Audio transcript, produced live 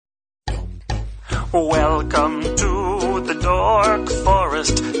Welcome to the Dork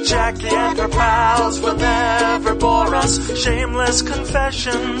Forest. Jackie and her pals will never bore us. Shameless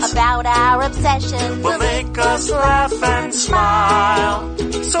confessions about our obsession will make us laugh and smile.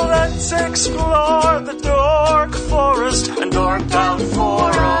 So let's explore the Dork Forest and dork out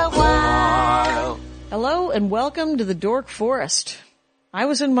for a while. Hello and welcome to the Dork Forest. I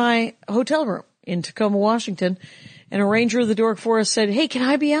was in my hotel room in Tacoma, Washington, and a ranger of the Dork Forest said, "Hey, can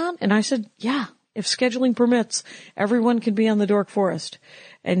I be on?" And I said, "Yeah, if scheduling permits, everyone can be on the Dork Forest."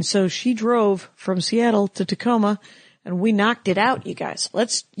 And so she drove from Seattle to Tacoma, and we knocked it out, you guys.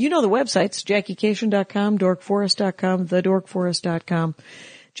 You know the websites, JackieCation.com, DorkForest.com, TheDorkForest.com.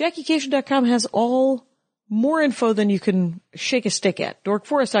 JackieCation.com has more info than you can shake a stick at.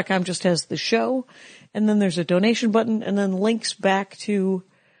 DorkForest.com just has the show, and then there's a donation button, and then links back to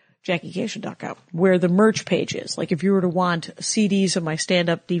JackieCation.com, where the merch page is. Like if you were to want CDs of my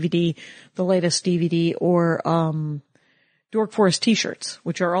stand-up DVD, the latest DVD, or Dork Forest t-shirts,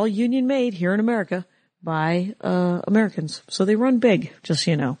 which are all union made here in America by Americans. So they run big, just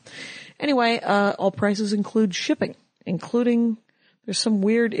so you know. Anyway, all prices include shipping, including there's some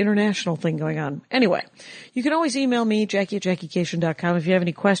weird international thing going on. Anyway, you can always email me, Jackie@JackieCation.com, if you have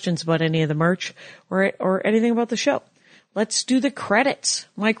any questions about any of the merch or anything about the show. Let's do the credits.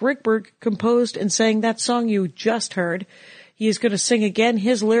 Mike Rickberg composed and sang that song you just heard. He is going to sing again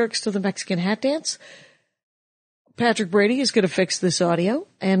his lyrics to the Mexican Hat Dance. Patrick Brady is going to fix this audio,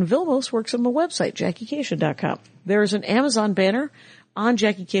 and Vilmos works on my website, JackieCation.com. There is an Amazon banner on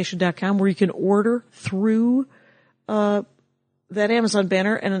JackieCation.com where you can order through that Amazon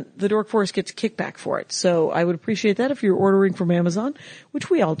banner, and the Dork Forest gets a kickback for it. So I would appreciate that if you're ordering from Amazon, which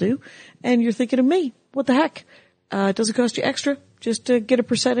we all do, and you're thinking of me. What the heck? It doesn't cost you extra, just to get a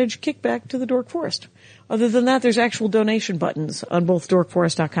percentage kickback to the Dork Forest. Other than that, there's actual donation buttons on both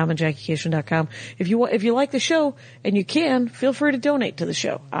DorkForest.com and JackieCation.com. If you like the show, and you can, feel free to donate to the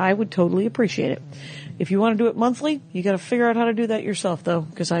show. I would totally appreciate it. If you want to do it monthly, you gotta figure out how to do that yourself though,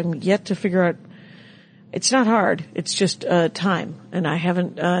 because I'm yet to figure out. It's not hard, it's just, time, and I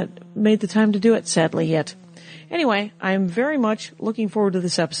haven't, made the time to do it, sadly, yet. Anyway, I'm very much looking forward to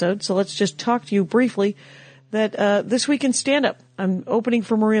this episode, so let's just talk to you briefly that this week in stand-up, I'm opening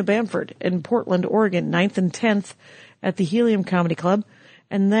for Maria Bamford in Portland, Oregon, 9th and 10th at the Helium Comedy Club.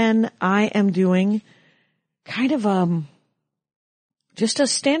 And then I am doing kind of just a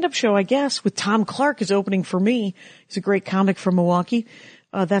stand-up show, I guess, with Tom Clark is opening for me. He's a great comic from Milwaukee.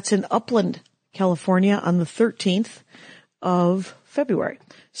 That's in Upland, California on the 13th of February.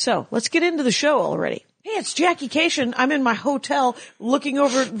 So let's get into the show already. Hey, it's Jackie Cation. I'm in my hotel looking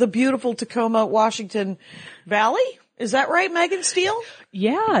over the beautiful Tacoma, Washington Valley. Is that right, Maegahn Steele?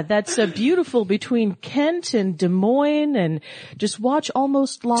 Yeah, that's beautiful between Kent and Des Moines, and just watch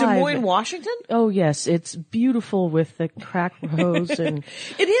Almost Live. Des Moines, Washington? Oh yes, it's beautiful with the crack roads and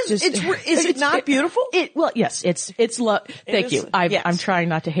it is. Is it not beautiful? Well, yes, it's Thank you. I'm trying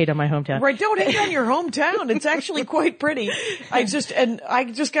not to hate on my hometown. Right, don't hate on your hometown. It's actually quite pretty. I was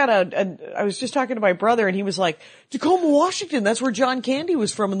just talking to my brother, and he was like, Tacoma, Washington. That's where John Candy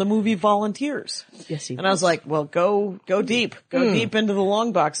was from in the movie Volunteers. Yes, he was. And I was like, well, go deep into the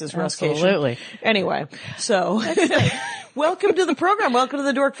long boxes, Russ Cation. Absolutely. Anyway, so welcome to the program. Welcome to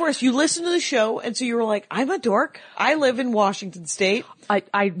the Dork Forest. You listen to the show, and so you were like, I'm a dork. I live in Washington State. Can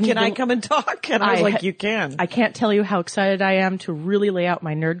I come and talk? And I was like, you can. I can't tell you how excited I am to really lay out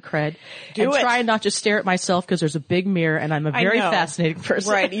my nerd cred. Try and not just stare at myself, because there's a big mirror, and I'm a very fascinating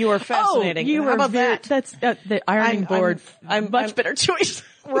person. Right, you are fascinating. Oh, How about that? That's the ironing board. I'm much better choice.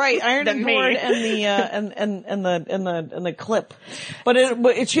 Right, ironing board and the clip. But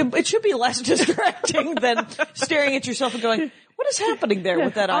it should be less distracting than staring at yourself and going, what is happening there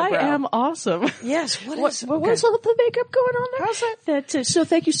with that eyebrow? I am awesome. Yes, what's all the makeup going on there? How's that? So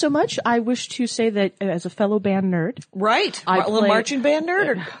thank you so much. I wish to say that as a fellow band nerd. Right. A little marching band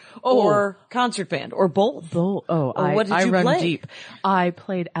nerd or concert band or both. What did you run play? Deep. I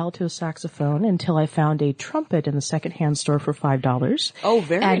played alto saxophone until I found a trumpet in the secondhand store for $5. Oh,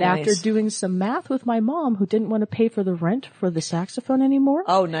 very nice. And nice. after doing some math with my mom, who didn't want to pay for the rent for the saxophone anymore.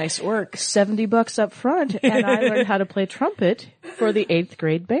 Oh, nice work. $70 up front, and I learned how to play trumpet for the 8th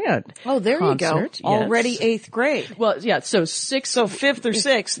grade band. Oh, there concert. You go. Yes. Already 8th grade. Well, yeah, so 5th or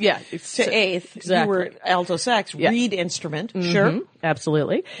 6th. Yeah. To 8th. Exactly. You were alto sax, reed instrument. Mm-hmm. Sure.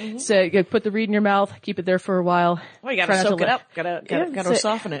 Absolutely. Mm-hmm. So you put the reed in your mouth, keep it there for a while. Well, you gotta soak it up. Gotta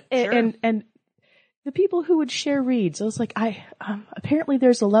soften it. Sure. And the people who would share reeds, I was like, apparently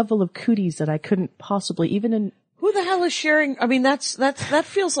there's a level of cooties that I couldn't possibly, even in Who the hell is sharing? I mean, that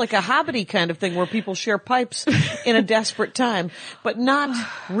feels like a hobbity kind of thing where people share pipes in a desperate time, but not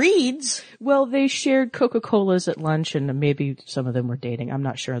reeds. Well, they shared Coca-Colas at lunch, and maybe some of them were dating. I'm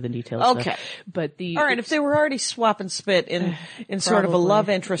not sure of the details. Okay. But all right, if they were already swap and spit in sort of a love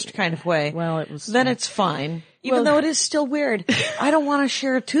interest kind of way, well, it was, then it's fine. Even though it is still weird. I don't want to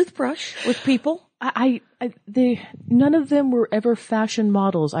share a toothbrush with people. None of them were ever fashion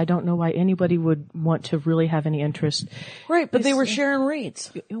models. I don't know why anybody would want to really have any interest. Right, but they were sharing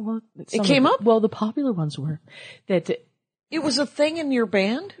reeds. Well, it came up? Well, the popular ones were. It was a thing in your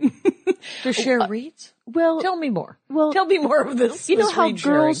band to share reeds? Well, tell me more. Well, tell me more of this. You know how girls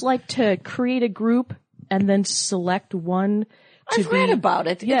sharing like to create a group and then select one I've read about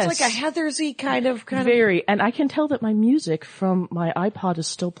it. Yes. It's like a Heathersy kind of. Very. And I can tell that my music from my iPod is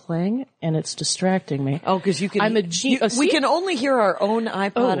still playing and it's distracting me. Oh, cause you can. I'm we can only hear our own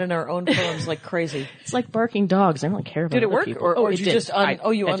iPod and our own phones like crazy. It's like barking dogs. I don't care about it. Did it work? People. Or did you just,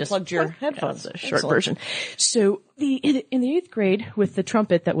 you unplugged your headphones? A short version. So in the 8th grade with the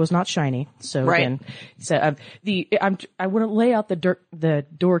trumpet that was not shiny. So right. Again, I want to lay out the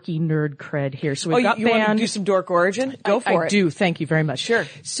dorky nerd cred here. So we've got you band. Want to do some dork origin? Go for it. I do. Thank you very much. Sure.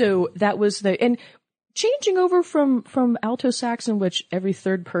 So that was and changing over from alto sax, in which every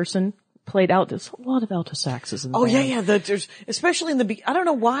third person played out. There's a lot of alto saxes in the band. Yeah. There's, especially in I don't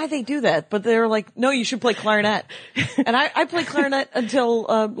know why they do that, but they're like, no, you should play clarinet. And I played clarinet until,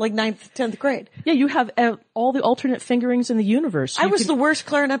 like 9th, 10th grade. Yeah, you have all the alternate fingerings in the universe. I was the worst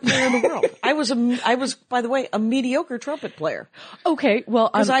clarinet player in the world. I was, by the way, a mediocre trumpet player. Okay, well,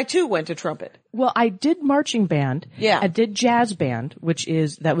 because I too went to trumpet. Well, I did marching band. Yeah. I did jazz band,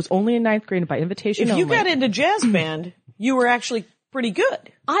 that was only in 9th grade by invitation only. If you got into jazz band, you were actually pretty good.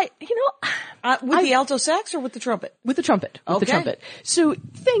 With the alto sax or with the trumpet? With the trumpet. With the trumpet. So,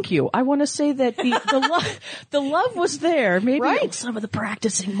 thank you. I want to say that the love was there. Maybe some of the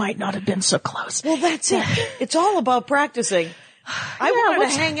practicing might not have been so close. Well, that's it. It's all about practicing. I wanted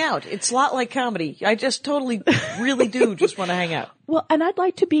to hang out. It's a lot like comedy. I just really do just want to hang out. Well, and I'd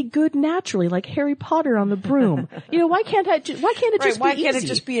like to be good naturally, like Harry Potter on the broom. Why can't it just be easy? Why can't it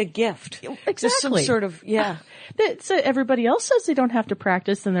just be a gift? Exactly. Just some sort of, So everybody else says they don't have to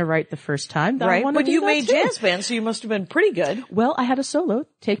practice and they're right the first time. Right, but you made jazz band, so you must have been pretty good. Well, I had a solo,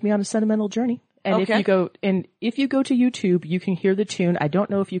 Take Me on a Sentimental Journey. And if you go to YouTube, you can hear the tune. I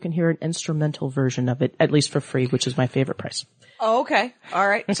don't know if you can hear an instrumental version of it, at least for free, which is my favorite price. Oh, okay. All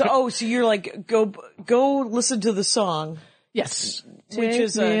right. So, so you're like, go listen to the song. Yes. Which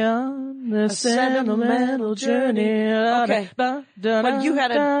is a sentimental journey. Okay. But you had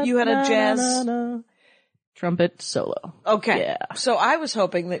a jazz trumpet solo. Okay. Yeah. So I was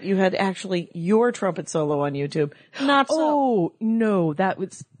hoping that you had actually your trumpet solo on YouTube. Not so. Oh, no, that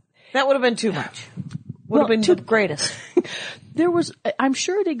would have been too much. Would have been the greatest. I'm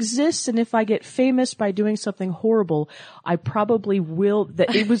sure it exists, and if I get famous by doing something horrible, I probably will.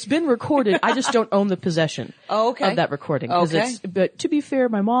 It was been recorded. I just don't own the possession of that recording. Okay. But to be fair,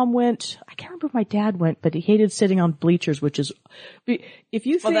 my mom went. I can't remember if my dad went, but he hated sitting on bleachers, which is, if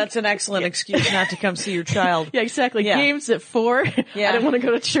you think. Well, that's an excellent excuse not to come see your child. Yeah, exactly. Yeah. Games at 4. Yeah. I don't want to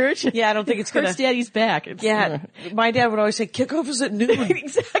go to church. Yeah, I don't think it's First Daddy's back. My dad would always say, kickoff is at noon.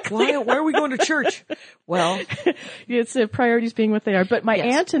 Exactly. Why are we going to church? Well. It's priorities being what they are. But my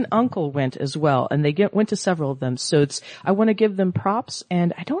aunt and uncle went as well, and they went to several of them. So I want to give them props,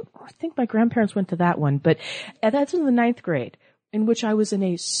 and I think my grandparents went to that one, but that's in the 9th grade, in which I was in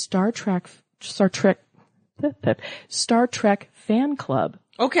a Star Trek fan club.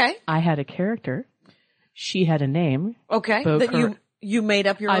 Okay. I had a character. She had a name. Okay. That you made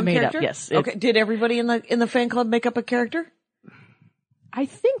up your own character? I made up, yes. Okay. Did everybody in the fan club make up a character? I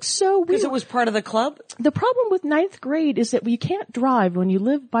think so. Because it was part of the club? The problem with 9th grade is that we can't drive when you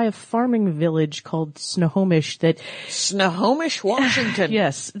live by a farming village called Snohomish Snohomish, Washington.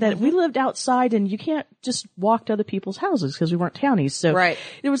 Yes. That we lived outside and you can't just walk to other people's houses because we weren't townies. So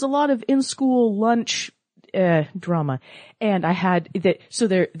there was a lot of in-school lunch, drama. And I had that, so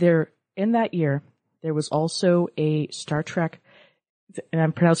there, in that year, there was also a Star Trek, and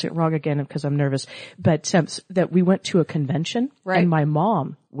I'm pronouncing it wrong again because I'm nervous, but that we went to a convention, and my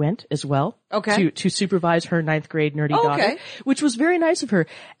mom went as well, to supervise her 9th grade nerdy daughter, which was very nice of her.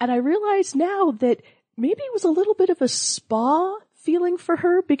 And I realize now that maybe it was a little bit of a spa feeling for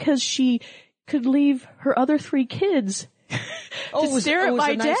her because she could leave her other 3 kids to stare at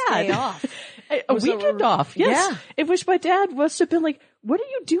my dad. Nice day off. A weekend off, yes. Yeah. In which my dad must have been like, what are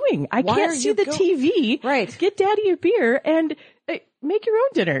you doing? I can't see the TV. Right. Get daddy a beer and make your own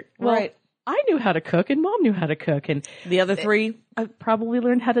dinner. Well, I knew how to cook and Mom knew how to cook. And the other three? I probably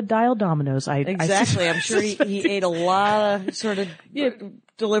learned how to dial dominoes. Exactly. I'm sure he ate a lot of sort of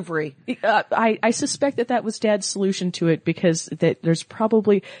delivery. I suspect that was Dad's solution to it, because that there's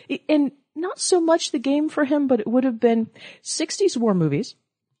probably, and not so much the game for him, but it would have been 60s war movies,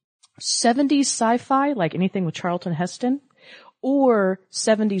 70s sci-fi, like anything with Charlton Heston, or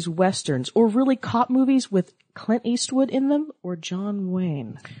 70s westerns, or really cop movies with Clint Eastwood in them, or John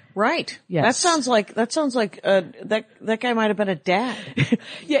Wayne. Right. Yes. That sounds like that guy might have been a dad.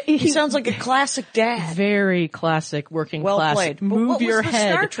 Yeah, he sounds like a classic dad. Very classic working well class. Played. Move what your was the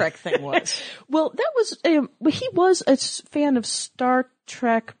head. Star Trek thing was? Well, that was he was a fan of Star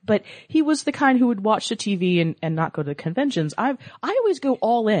Trek, but he was the kind who would watch the TV and not go to the conventions. I always go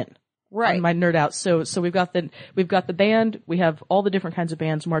all in. Right. On my nerd out. So we've got the band. We have all the different kinds of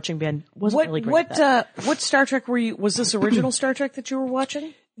bands. Marching band wasn't really great at that. What Star Trek was this original Star Trek that you were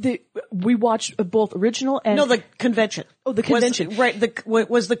watching? We watched both original and... No, the convention. Oh, the convention.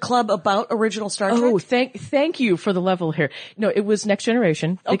 Was the club about original Star Trek? Oh, thank you for the level here. No, it was Next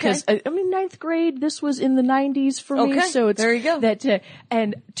Generation. Because, I mean, 9th grade, this was in the 90s for me. Okay, So it's... there you go.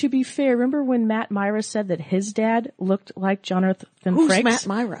 And to be fair, remember when Matt Myra said that his dad looked like Jonathan Frakes? Who's Matt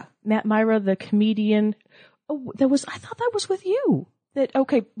Myra? Matt Myra, the comedian. Oh, I thought that was with you.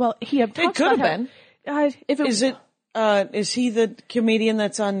 Well, he had talked It could about have been. Is he the comedian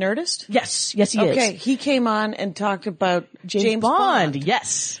that's on Nerdist? Yes, he is. Okay, he came on and talked about James Bond.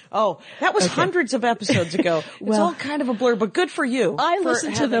 Yes. Oh, that was hundreds of episodes ago. It's all kind of a blur, but good for you. I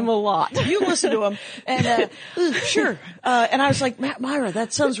listen to them a lot. You listen to them, and sure. And I was like, Matt Myra,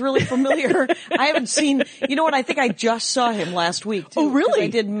 that sounds really familiar. I haven't seen. You know what? I think I just saw him last week. Too, oh, really? I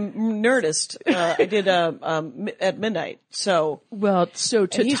did Nerdist. I did at midnight. So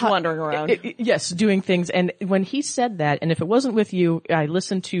he's wandering around. Yes, doing things. And when he said that, and if it wasn't with you, I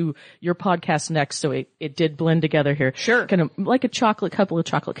listened to your podcast next, so it did blend together here. Sure. Kind of like a couple of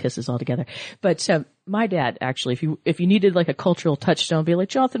chocolate kisses all together. But my dad, actually, if you needed like a cultural touchstone, be like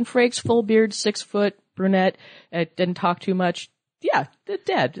Jonathan Frakes, full beard, 6 foot, brunette, didn't talk too much. Yeah, the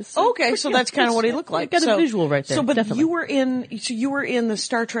dad. Okay, so that's kind of what he looked like. Got a visual right there. So, but definitely. you were in the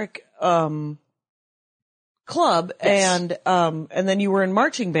Star Trek club, yes. and then you were in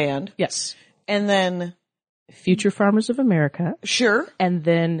marching band. Yes. And then Future Farmers of America. Sure. And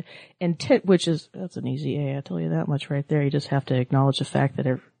then which is, that's an easy A, I'll tell you that much right there. You just have to acknowledge the fact that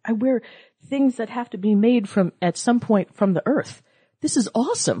I wear things that have to be made at some point from the earth. This is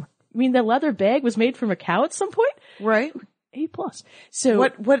awesome. I mean, the leather bag was made from a cow at some point? Right. A+. So.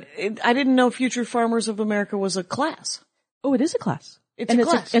 I didn't know Future Farmers of America was a class. Oh, it is a class. It's a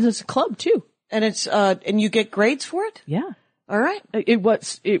class. And it's a club too. And and you get grades for it? Yeah. All right. It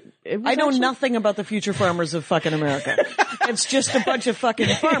was I know nothing about the future farmers of fucking America. It's just a bunch of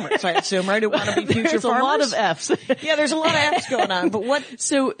fucking farmers, I assume, right? Who want to be future there's farmers. There's a lot of F's. Yeah, there's a lot of F's going on. But what?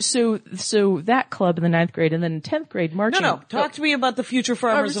 So that club in the 9th grade, and then in 10th grade marching. No. Talk to me about the future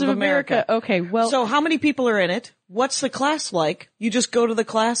farmers of America. Okay, well. So how many people are in it? What's the class like? You just go to the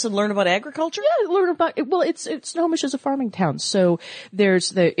class and learn about agriculture? Yeah, learn about it. Well, it's Snohomish is a farming town, so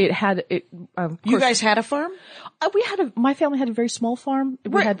there's you guys had a farm? My family had a very small farm.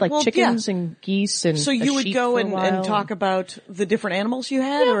 We had chickens and geese and so you would go and talk about the different animals you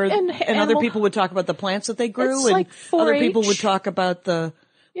had, and other people would talk about the plants that they grew, and other people would talk about the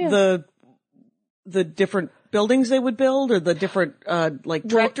different buildings they would build, or the different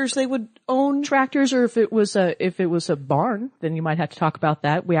tractors they would own. Tractors, or if it was a barn, then you might have to talk about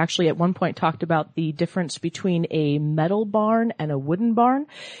that. We actually at one point talked about the difference between a metal barn and a wooden barn,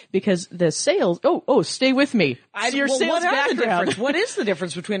 because the sales. Oh, stay with me. Your sales background. What is the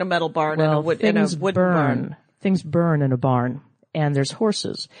difference between a metal barn and a wooden barn? Things burn in a barn. And there's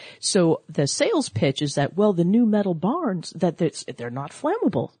horses. So the sales pitch is that, the new metal barns, that they're not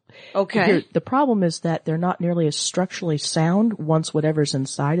flammable. Okay. The problem is that they're not nearly as structurally sound once whatever's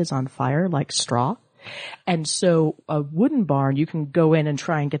inside is on fire, like straw. And so a wooden barn, you can go in and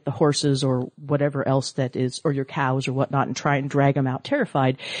try and get the horses or whatever else that is, or your cows or whatnot, and try and drag them out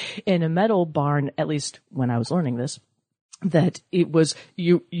terrified. In a metal barn, at least when I was learning this, that it was,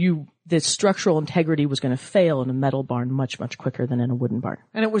 the structural integrity was going to fail in a metal barn much, much quicker than in a wooden barn.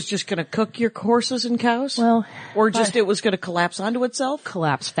 And it was just going to cook your horses and cows? Well. Or just it was going to collapse onto itself?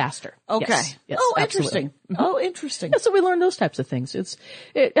 Collapse faster. Okay. Yes, oh, absolutely. Interesting. Oh, interesting. Yeah, so we learned those types of things.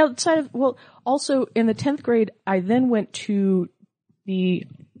 Outside of, also in the 10th grade, I then went to the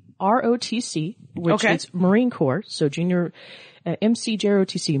ROTC, which is Marine Corps, so junior,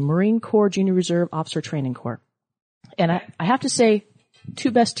 MCJROTC, Marine Corps Junior Reserve Officer Training Corps. And I have to say,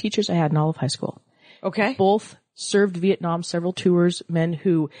 2 best teachers I had in all of high school. Okay. Both served Vietnam, several tours, men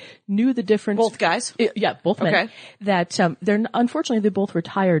who knew the difference. Both guys? Yeah, both men. Okay. That, unfortunately they both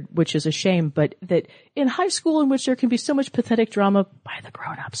retired, which is a shame, but that in high school in which there can be so much pathetic drama by the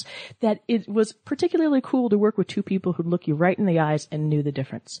grown-ups, that it was particularly cool to work with two people who'd look you right in the eyes and knew the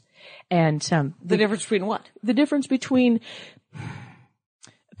difference. And, the difference between what? The difference between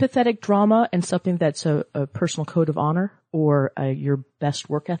pathetic drama and something that's a personal code of honor or your best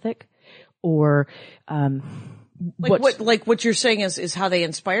work ethic or what you're saying is how they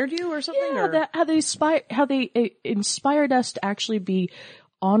inspired you or something? Yeah, or? how they inspired us to actually be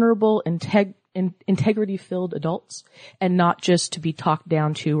honorable, integrity-filled adults and not just to be talked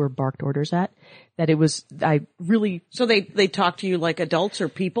down to or barked orders at. That it was, So they talk to you like adults or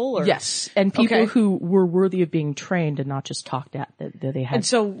people or? Yes. And people who were worthy of being trained and not just talked at that they had. And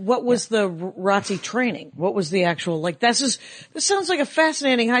so what was the ROTC training? What was the actual, this sounds like a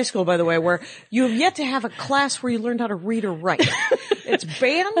fascinating high school, by the way, where you have yet to have a class where you learned how to read or write. It's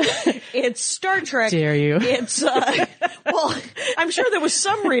band, it's Star Trek. Dare you. It's, well, I'm sure there was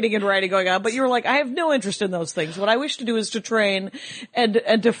some reading and writing going on, but you were like, I have no interest in those things. What I wish to do is to train and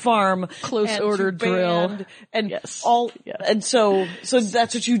to farm. Close order drill. And yes. And so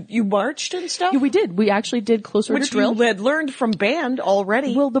that's what you marched and stuff? Yeah, we did. We actually did close order drill. Which you had learned from band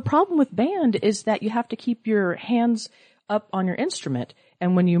already. Well, the problem with band is that you have to keep your hands up on your instrument.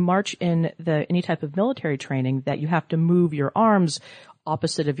 And when you march in any type of military training, that you have to move your arms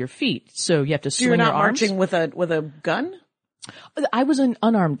opposite of your feet. So you have to swing your arms. You're not marching with a gun? I was an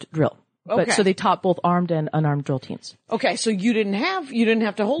unarmed drill. Okay. But so they taught both armed and unarmed drill teams. Okay, so you didn't have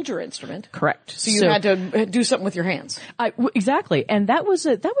to hold your instrument. Correct. So you had to do something with your hands. Exactly. And that was a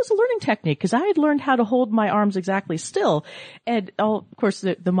learning technique because I had learned how to hold my arms exactly still. And of course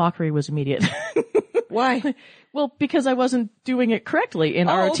the mockery was immediate. Why? Well, because I wasn't doing it correctly in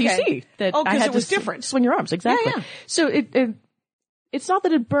ROTC. Okay. That I had it was different. Swing your arms. Exactly. Yeah. So it's not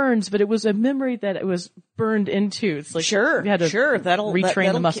that it burns, but it was a memory that it was burned into. It's like sure, you had to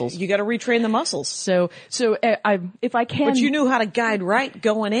retrain the muscles. You got to retrain the muscles. So if I can, but you knew how to guide right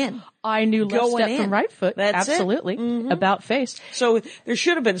going in. I knew left step from right foot. That's absolutely Mm-hmm. about face. So there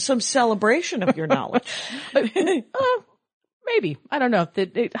should have been some celebration of your knowledge. Maybe. I don't know.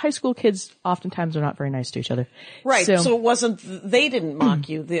 High school kids oftentimes are not very nice to each other. Right. So it wasn't, they didn't mock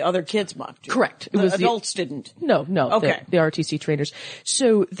you, the other kids mocked you. Correct. The adults didn't. No. Okay. The ROTC trainers.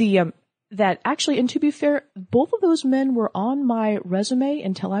 So that actually, and to be fair, both of those men were on my resume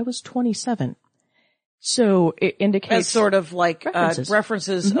until I was 27. So it indicates. As sort of like,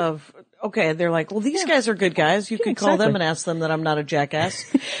 references mm-hmm. of, okay, they're like, well, these guys are good guys. You can call them and ask them that I'm not a jackass.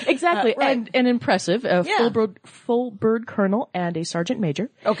 Exactly. Right. And impressive. Full bird colonel and a sergeant major.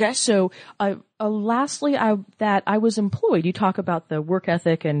 Okay. So, lastly, I was employed. You talk about the work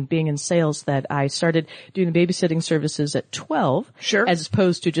ethic and being in sales, that I started doing the babysitting services at 12. Sure. As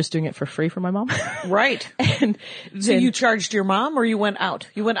opposed to just doing it for free for my mom. Right. And so you charged your mom or you went out?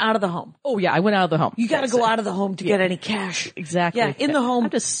 You went out of the home? Oh yeah, I went out of the home. You gotta go out of the home to get any cash. Exactly. Yeah, in the home. I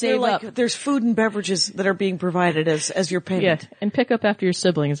have to save up. There's food and beverages that are being provided as your payment. Yeah, and pick up after your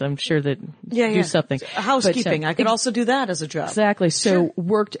siblings, I'm sure that do something. Housekeeping. I could also do that as a job. Exactly. So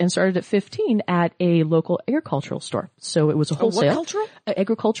worked and started at 15 at a local agricultural store. So it was a wholesale. What cultural?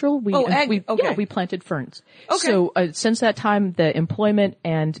 Agricultural. We planted ferns. Okay. So since that time, the employment,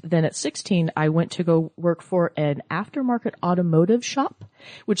 and then at 16, I went to go work for an aftermarket automotive shop,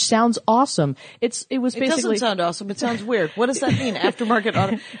 which sounds awesome. It doesn't sound awesome. It sounds weird. What does that mean? Aftermarket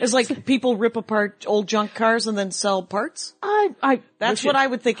auto? It's like people rip apart old junk cars and then sell parts? That's what I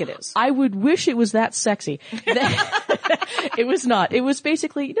would think it is. I would wish it was that sexy. It was not. It was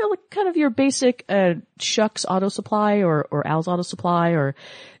basically, like kind of your basic, Shuck's Auto Supply or Al's Auto Supply or,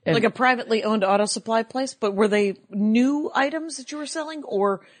 like a privately owned auto supply place, but were they new items that you were selling,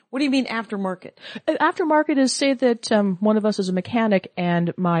 or what do you mean aftermarket? Aftermarket is, say that one of us is a mechanic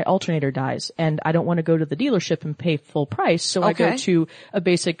and my alternator dies, and I don't want to go to the dealership and pay full price, so I go to a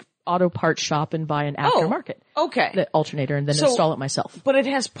basic auto parts shop and buy an aftermarket. The alternator and then install it myself. But it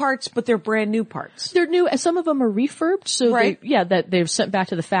has parts, but they're brand new parts. They're new, and some of them are refurbed, so that they've sent back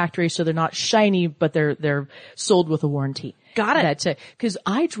to the factory, so they're not shiny, but they're sold with a warranty. Got it. That's it. Cause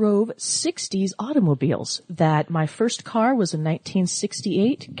I drove 60s automobiles. My first car was a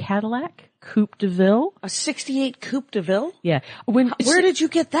 1968 Cadillac Coupe de Ville. A 68 Coupe de Ville? Yeah. Where did you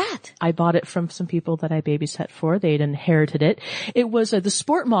get that? I bought it from some people that I babysat for. They'd inherited it. It was the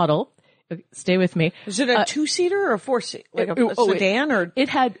sport model. stay with me. Is it a two-seater or a four-seat? Like a sedan or?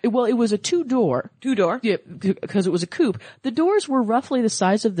 It was a two-door. Two-door? Yeah, because it was a coupe. The doors were roughly the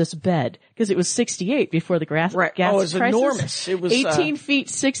size of this bed, because it was 68 before the gas it was crisis. Enormous. It was 18 feet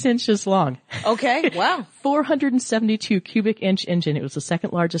 6 inches long. Okay, wow. 472 cubic inch engine. It was the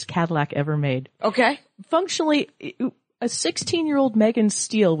second largest Cadillac ever made. Okay. Functionally, a 16-year-old Maegahn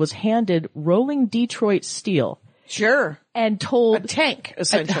Steele was handed rolling Detroit steel. Sure. And told a tank,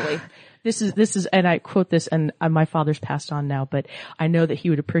 essentially. This is, and I quote this, and my father's passed on now, but I know that he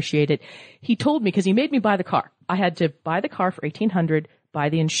would appreciate it. He told me, because he made me buy the car. I had to buy the car for $1,800, buy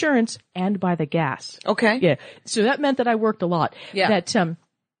the insurance, and buy the gas. Okay. Yeah. So that meant that I worked a lot. Yeah. That,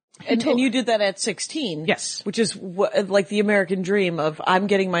 and you did that at 16. Yes. Which is like the American dream of I'm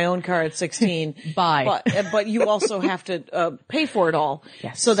getting my own car at 16. Buy. But you also have to, pay for it all.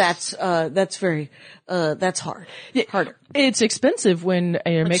 Yes. So that's very, that's hard. Harder. It's expensive when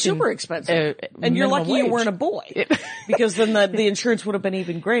you're making. Super expensive. And you're lucky you weren't a boy. Because then the insurance would have been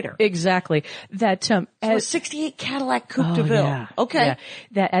even greater. Exactly. That, so a 68 Cadillac Coupe de Ville. Yeah. Okay. Yeah.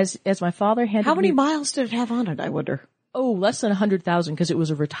 That as my father handed How many me, miles did it have on it, I wonder? Oh, less than 100,000, because it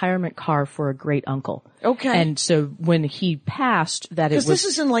was a retirement car for a great uncle. Okay. And so when he passed, that it was. Because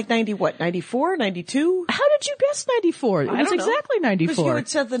this is in like 94, 92? How did you guess 94? It was exactly 94. Because you had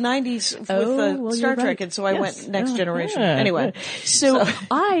said the 90s with Star Trek, and so I went Next Generation. Yeah. Anyway. So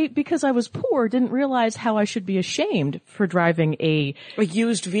because I was poor, didn't realize how I should be ashamed for driving a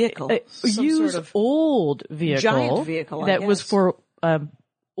used vehicle. A used sort of old vehicle. Giant vehicle, that was for,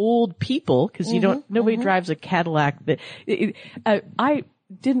 old people, because nobody drives a Cadillac. I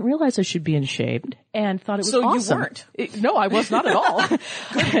didn't realize I should be ashamed and thought it was awesome. So you weren't? No, I was not at all.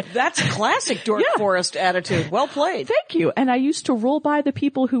 That's classic Dork Forest attitude. Well played. Thank you. And I used to roll by the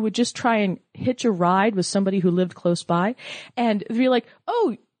people who would just try and hitch a ride with somebody who lived close by, and be like,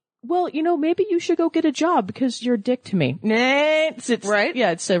 oh, well, maybe you should go get a job because you're a dick to me. Nah, it's right.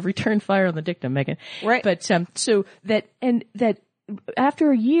 Yeah, it's a return fire on the dictum, Megan. Right. But, so that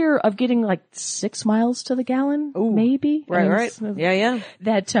after a year of getting like 6 miles to the gallon, maybe. Right. Yeah.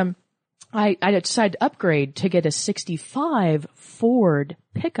 That, I decided to upgrade to get a 65 Ford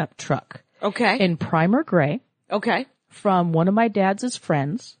pickup truck. Okay. In primer gray. Okay. From one of my dad's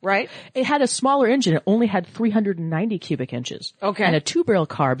friends. Right. It had a smaller engine. It only had 390 cubic inches. Okay. And a 2-barrel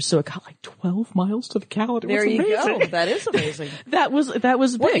carb, so it got like 12 miles to the gallon. There you go. That is amazing. That was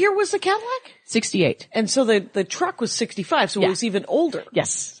big. What year was the Cadillac? 68. And so the truck was 65, so it was even older.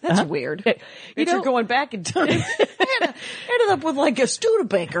 Yes. That's weird. You're going back in time. I ended up with like a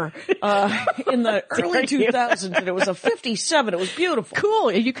Studebaker, in the early 2000s, and it was a 57. It was beautiful.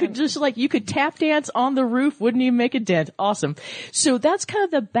 Cool. You could you could tap dance on the roof, wouldn't even make a dent. Awesome. So that's kind of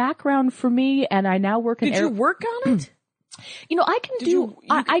the background for me, and I now work in Did you work on it?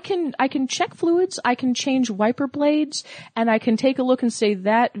 I can check fluids, I can change wiper blades, and I can take a look and say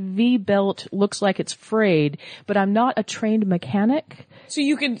that V-belt looks like it's frayed, but I'm not a trained mechanic. So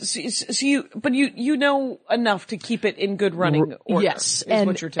you can, but you know enough to keep it in good running order. Yes. Is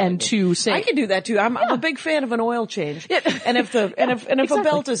what you're telling me. To say. I can do that too. I'm a big fan of an oil change. And if a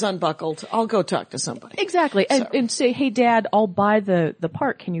belt is unbuckled, I'll go talk to somebody. Exactly. And say, hey Dad, I'll buy the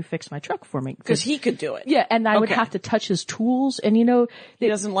part. Can you fix my truck for me? Because he could do it. Yeah. And I would have to touch his tools, and he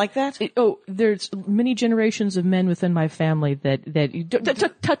doesn't like that? There's many generations of men within my family that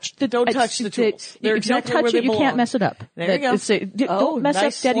don't touch the tools. They're exactly where they belong. You can't mess it up. There you go. Don't mess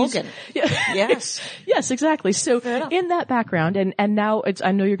nice up Daddy's. Slogan. Yes. Yes, exactly. So in that background, and now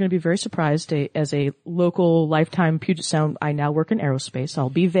I know you're going to be very surprised as a local lifetime Puget Sound. I now work in aerospace. I'll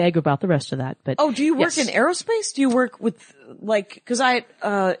be vague about the rest of that, but. Oh, do you work in aerospace? Do you work with cause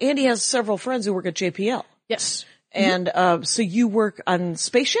Andy has several friends who work at JPL. Yes. And, so you work on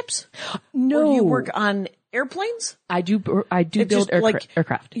spaceships? No. Or do you work on airplanes? I do build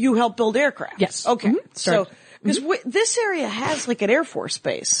aircraft. You help build aircraft? Yes. Okay. Mm-hmm. So, because this area has like an Air Force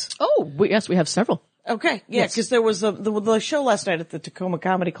base. Oh, yes, we have several. Okay. Yeah, because there was the show last night at the Tacoma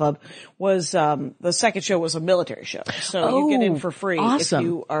Comedy Club was, the second show was a military show. So you get in for free if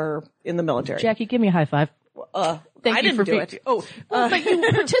you are in the military. Jackie, give me a high five. I didn't do it. Oh, but you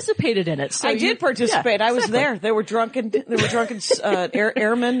participated in it. So I did participate. Yeah, I was there. They were drunken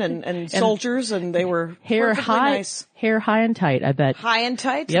airmen and soldiers, and they were nice. Hair high and tight, I bet. High and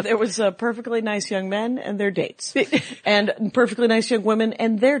tight. Yep. There was perfectly nice young men and their dates, and perfectly nice young women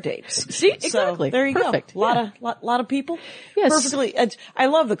and their dates. See, exactly. So there you Perfect. go. Lot of people. Yes. Perfectly. I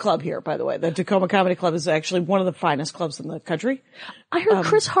love the club here, by the way. The Tacoma Comedy Club is actually one of the finest clubs in the country. I heard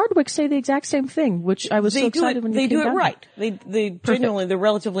Chris Hardwick say the exact same thing, which I was so excited when you came down. They do it right. They genuinely, they're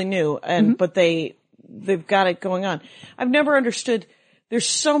relatively new, and but they've got it going on. I've never understood there's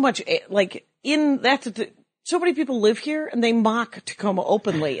so much, like, in that, so many people live here and they mock Tacoma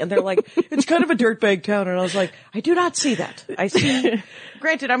openly and they're like, it's kind of a dirtbag town. And I was like, I do not see that. I see,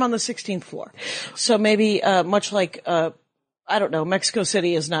 granted, I'm on the 16th floor. So maybe, much like, I don't know, Mexico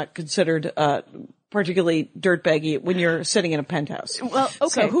City is not considered, particularly dirtbaggy when you're sitting in a penthouse. Well, okay.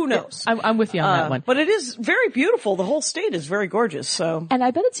 So who knows? I'm with you on that one. But it is very beautiful. The whole state is very gorgeous. So, and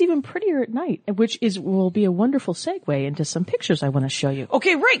I bet it's even prettier at night, which will be a wonderful segue into some pictures I want to show you.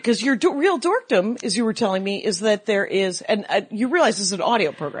 Okay, right, because your real dorkdom, as you were telling me, is that there is, and you realize this is an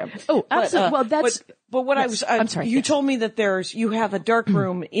audio program. Oh, absolutely. Well, that's. But what yes, I'm sorry. You told me that you have a dark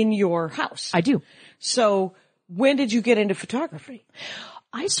room in your house. I do. So when did you get into photography?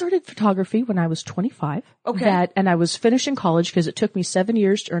 I started photography when I was 25. Okay. And I was finishing college because it took me 7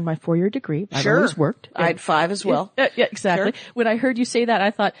 years to earn my 4-year degree. I've always worked. I had 5 as well. Yeah, exactly. Sure. When I heard you say that,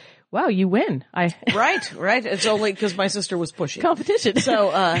 I thought, wow, you win. Right. It's only because my sister was pushing. Competition.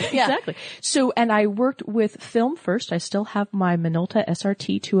 So, yeah. Exactly. So, and I worked with film first. I still have my Minolta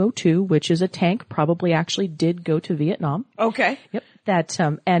SRT 202, which is a tank, probably actually did go to Vietnam. Okay. Yep.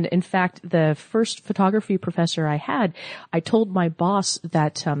 And in fact, the first photography professor I had, I told my boss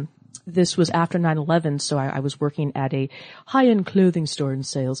that, this was after 9/11, so I was working at a high-end clothing store in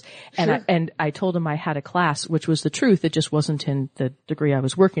sales, and I told him I had a class, which was the truth. It just wasn't in the degree I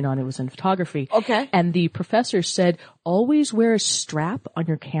was working on. It was in photography. Okay. And the professor said, always wear a strap on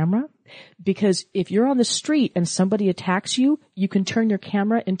your camera, because if you're on the street and somebody attacks you, you can turn your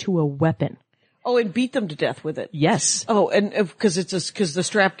camera into a weapon. Oh, and beat them to death with it. Yes. Oh, and because because the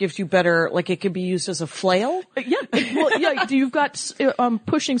strap gives you better, like it can be used as a flail. Yeah. Well, yeah. You've got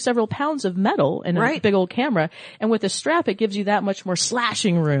pushing several pounds of metal in a big old camera, and with a strap, it gives you that much more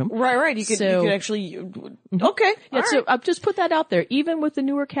slashing room. Right. You could actually. Okay. Yeah. So I've just put that out there. Even with the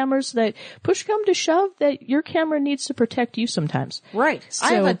newer cameras, that push come to shove, that your camera needs to protect you sometimes. Right. So,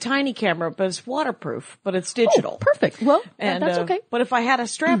 I have a tiny camera, but it's waterproof, but it's digital. Oh, perfect. Well, and that's okay. But if I had a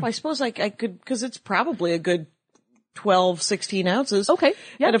strap, I suppose I could. Because it's probably a good 12, 16 ounces. Okay.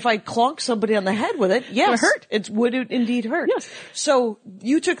 Yeah. And if I clonk somebody on the head with it, yes. It hurt. It would indeed hurt. Yes. So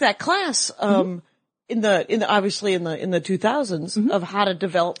you took that class, in the 2000s of how to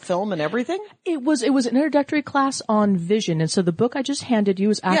develop film and everything? It was an introductory class on vision. And so the book I just handed you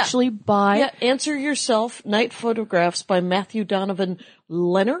is actually by Answer Yourself, Night Photographs by Matthew Donovan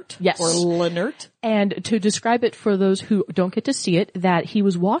Leonard. Yes. Or Leonard. And to describe it for those who don't get to see it, that he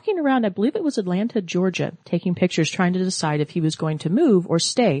was walking around, I believe it was Atlanta, Georgia, taking pictures, trying to decide if he was going to move or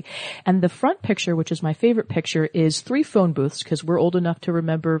stay. And the front picture, which is my favorite picture, is 3 phone booths, because we're old enough to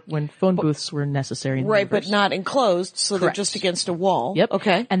remember when phone booths were necessary. Right, but not enclosed, so they're just against a wall. Yep.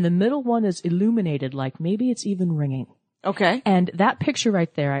 Okay. And the middle one is illuminated, like maybe it's even ringing. Okay. And that picture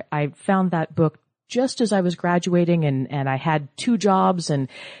right there, I found that book just as I was graduating, and I had 2 jobs, and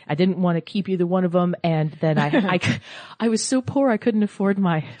I didn't want to keep either one of them. And then I was so poor I couldn't afford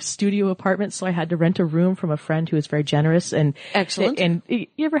my studio apartment, so I had to rent a room from a friend who was very generous. And excellent. And you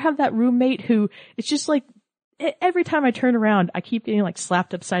ever have that roommate who it's just like every time I turn around, I keep getting like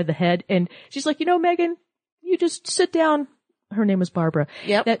slapped upside the head, and she's like, Megan, you just sit down. Her name was Barbara.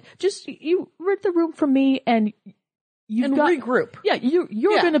 Yep. That just you rent the room from me, and regroup. Yeah,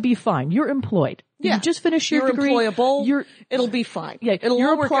 you're going to be fine. You're employed. Yeah. You just finished your degree. You're employable. It'll be fine. Yeah,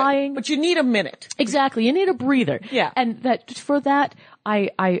 you're applying. But you need a minute. Exactly. You need a breather. Yeah. And for that,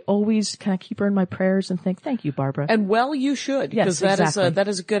 I always kind of keep her in my prayers and think, thank you, Barbara. And well, you should. Yes, because exactly. that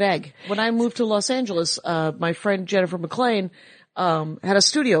is a good egg. When I moved to Los Angeles, my friend Jennifer McLean, had a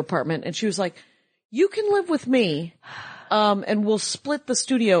studio apartment, and she was like, you can live with me, and we'll split the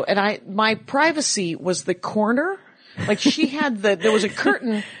studio. And my privacy was the corner. Like she had there was a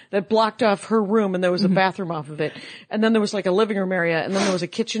curtain that blocked off her room, and there was a bathroom off of it. And then there was like a living room area, and then there was a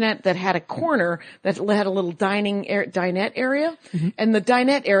kitchenette that had a corner that had a little dinette area. Mm-hmm. And the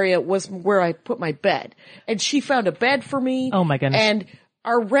dinette area was where I put my bed. And she found a bed for me. Oh my goodness. And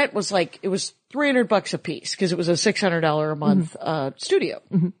our rent was it was $300 a piece, because it was a $600 a month, studio.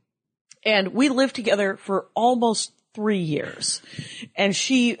 Mm-hmm. And we lived together for almost 3 years. And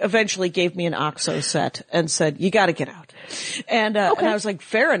she eventually gave me an OXO set and said, you gotta get out. And I was like,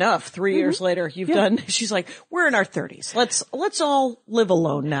 fair enough. 3 years later, you've done, she's like, we're in our 30s. Let's all live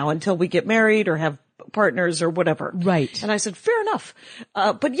alone now until we get married or have partners or whatever. Right. And I said, fair enough.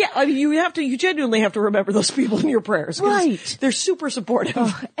 But yeah, I mean, you genuinely have to remember those people in your prayers. Right. They're super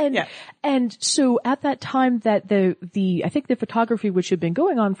supportive. And so at that time that I think the photography, which had been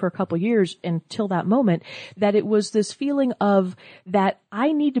going on for a couple years until that moment, that it was this feeling of that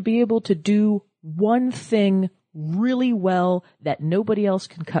I need to be able to do one thing really well that nobody else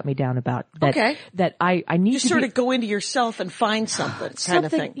can cut me down about. That I need just to sort of go into yourself and find something kind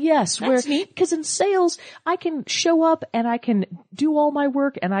of thing. Yes. That's neat. Because in sales, I can show up and I can do all my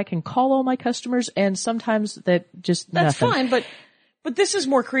work and I can call all my customers, and sometimes that's fine, but this is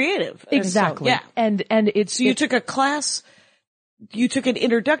more creative. Exactly. And it's, so you took a class, you took an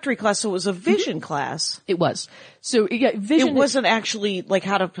introductory class, so it was a vision class. It was. So vision. It wasn't actually like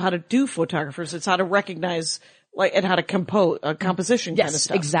how to do photographers. It's how to recognize and how to compose, composition kind of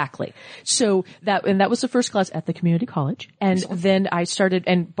stuff. Yes, exactly. So that was the first class at the community college. And then I started,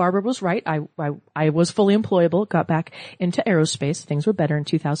 and Barbara was right. I was fully employable, got back into aerospace. Things were better in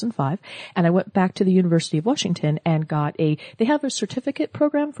 2005. And I went back to the University of Washington and they have a certificate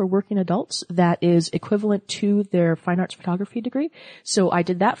program for working adults that is equivalent to their fine arts photography degree. So I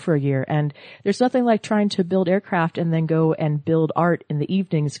did that for a year. And there's nothing like trying to build aircraft and then go and build art in the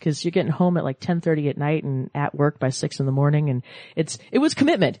evenings, because you're getting home at like 10:30 at night and at work by 6 a.m, and it was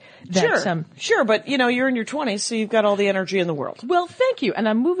commitment. Sure, but you're in your 20s, so you've got all the energy in the world. Well, thank you. And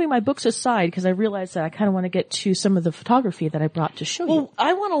I'm moving my books aside because I realized that I kind of want to get to some of the photography that I brought to show you. Well,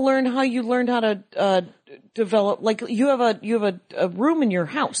 I want to learn how you learned how to develop. Like you have a room in your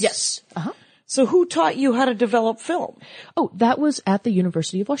house. Yes. Uh-huh. So who taught you how to develop film? Oh, that was at the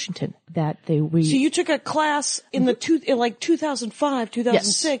University of Washington. So you took a class in in 2005,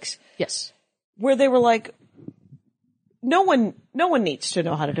 2006. Yes. Where they were like, no one needs to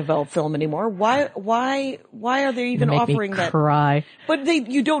know how to develop film anymore. Why are they even offering that? Cry. But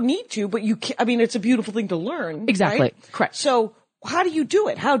you don't need to, but it's a beautiful thing to learn. Exactly. Right? Correct. So how do you do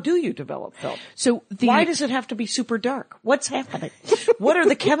it? How do you develop film? So why does it have to be super dark? What's happening? What are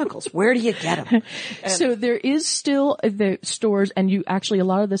the chemicals? Where do you get them? So there is still the stores, and a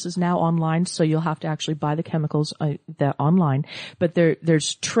lot of this is now online, so you'll have to actually buy the chemicals online. But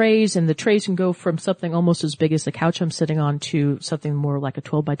there's trays, and the trays can go from something almost as big as the couch I'm sitting on to something more like a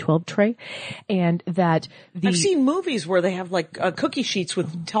 12 by 12 tray. And I've seen movies where they have like cookie sheets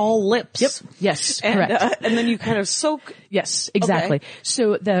with tall lips. Yep. Yes. Correct. And then you kind of soak. Yes. Exactly. Okay.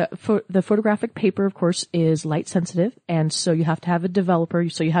 So the photographic paper, of course, is light sensitive, and so you have to have a developer.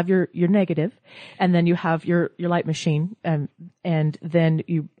 So you have your negative, and then you have your light machine, and then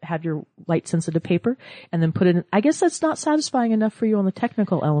you have your light sensitive paper, and then put it in. I guess that's not satisfying enough for you on the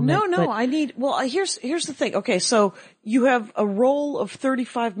technical element. No, here's the thing. Okay, so you have a roll of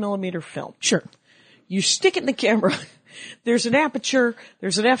 35 millimeter film. Sure. You stick it in the camera. There's an aperture.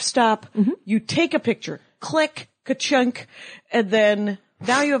 There's an f-stop. Mm-hmm. You take a picture. Click. Ka-chunk, and then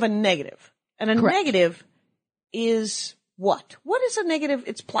now you have a negative. And a Correct. Negative is what? What is a negative?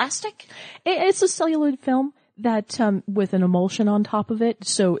 It's plastic? It's a celluloid film that with an emulsion on top of it.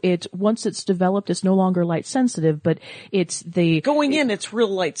 So once it's developed, it's no longer light sensitive, but it's it's real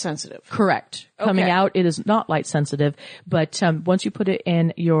light sensitive. Correct. Okay. Coming out, it is not light sensitive, but once you put it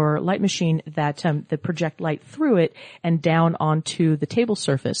in your light machine, that project light through it and down onto the table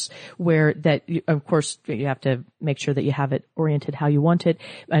surface, where of course you have to make sure that you have it oriented how you want it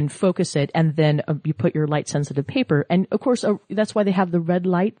and focus it, and then you put your light sensitive paper, and of course that's why they have the red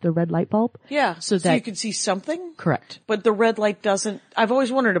light bulb. Yeah. So you can see something. Correct. But the red light doesn't. I've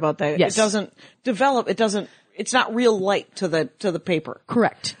always wondered about that. Yes. It doesn't develop. It's not real light to the paper.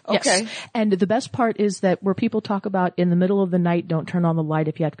 Correct. Okay. Yes. And the best part is that where people talk about in the middle of the night, don't turn on the light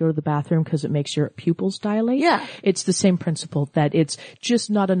if you have to go to the bathroom because it makes your pupils dilate. Yeah. It's the same principle, that it's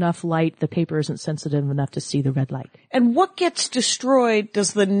just not enough light. The paper isn't sensitive enough to see the red light. And what gets destroyed?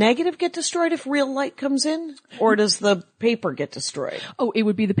 Does the negative get destroyed if real light comes in? Or does the paper get destroyed? Oh, it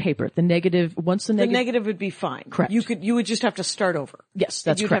would be the paper. The negative, the negative would be fine. Correct. You would just have to start over. Yes,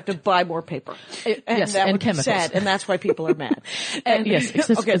 that's correct. You'd have to buy more paper. Yes, that and would chemicals. Be sad, and that's why people are mad. And yes,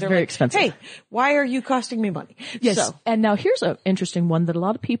 it's very expensive. Hey, why are you costing me money? Yes. So. And now here's an interesting one that a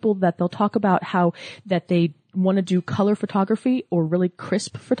lot of people they'll talk about how that they want to do color photography or really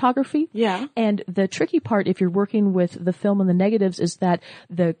crisp photography. Yeah. And the tricky part, if you're working with the film and the negatives, is that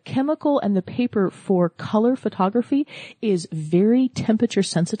the chemical and the paper for color photography is very temperature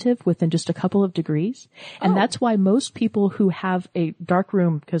sensitive within just a couple of degrees. And that's why most people who have a dark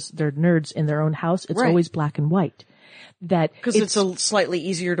room, because they're nerds in their own house, it's always black and white. Because it's a slightly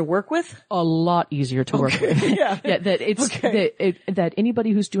easier to work with? A lot easier to work with. Yeah. That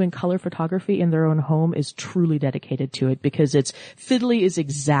anybody who's doing color photography in their own home is truly dedicated to it, because fiddly is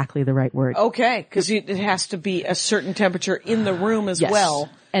exactly the right word. Okay. Because it has to be a certain temperature in the room as well.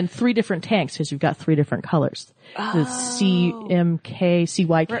 And 3 different tanks, because you've got 3 different colors. The CMK,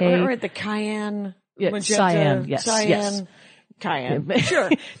 CYK. Right. The cayenne. Yeah, magenta, cyan. Yes. Cyan. Yes. Cayenne. Sure.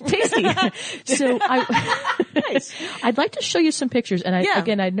 Tasty. So nice. I'd like to show you some pictures. And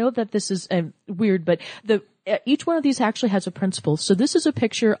I know that this is weird, but each one of these actually has a principle. So this is a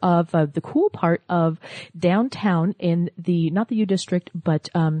picture of the cool part of downtown in not the U District, but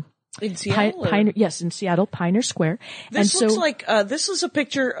in Seattle? Yes, in Seattle, Pioneer Square. This looks like, this is a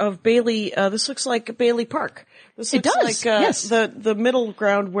picture of Bailey, this looks like Bailey Park. This looks like, yes. the middle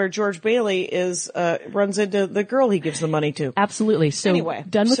ground where George Bailey runs into the girl he gives the money to. Absolutely. So anyway,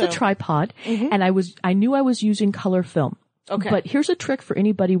 done with the tripod, and I knew I was using color film. Okay. But here's a trick for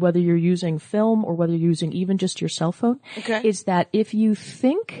anybody, whether you're using film or whether you're using even just your cell phone. Okay. Is that if you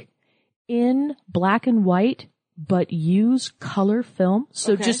think in black and white, but use color film.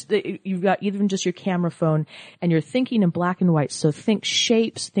 So you've got even just your camera phone and you're thinking in black and white. So think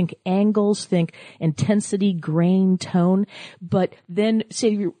shapes, think angles, think intensity, grain, tone. But then say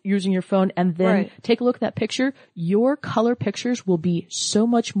you're using your phone and then take a look at that picture. Your color pictures will be so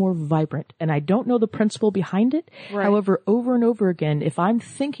much more vibrant. And I don't know the principle behind it. Right. However, over and over again, if I'm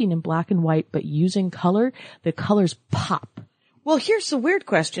thinking in black and white, but using color, the colors pop. Well, here's the weird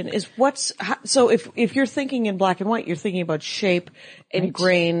question is so if you're thinking in black and white, you're thinking about shape and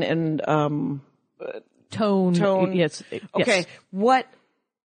grain and, tone. Yes. Okay. What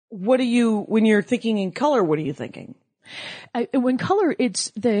do you, when you're thinking in color, what are you thinking? When color,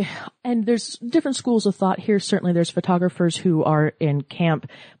 and there's different schools of thought here. Certainly there's photographers who are in camp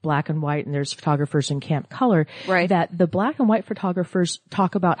black and white and there's photographers in camp color. Right. That the black and white photographers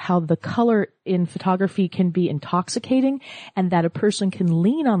talk about how the color in photography can be intoxicating and that a person can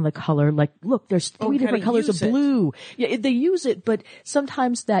lean on the color. Like, look, there's three different colors of blue. Yeah, they use it, but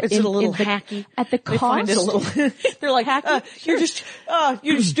sometimes that it's a little hacky. At the cost. They find it a little, they're like, you're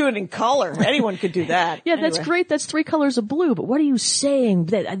just doing it in color. Anyone could do that. Yeah, anyway. That's great. That's three colors of blue, but what are you saying?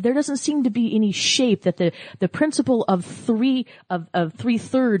 That there doesn't seem to be any shape, that the principle of three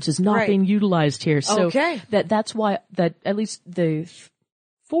thirds is not being utilized here. So that's why that at least the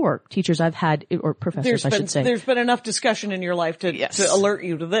 4 teachers I've had, or professors, I should say. There's been enough discussion in your life to alert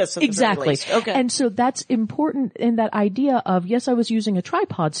you to this. Exactly. Okay. And so that's important in that idea of, yes, I was using a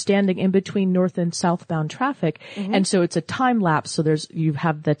tripod standing in between north and southbound traffic. Mm-hmm. And so it's a time lapse. So you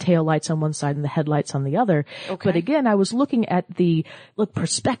have the tail lights on one side and the headlights on the other. Okay. But again, I was looking at the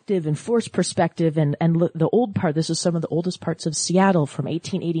perspective and force perspective and the old part. This is some of the oldest parts of Seattle from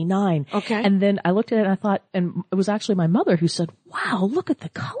 1889. Okay. And then I looked at it and I thought, and it was actually my mother who said, wow, look at the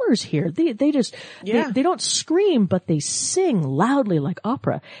colors here. They just, they don't scream, but they sing loudly like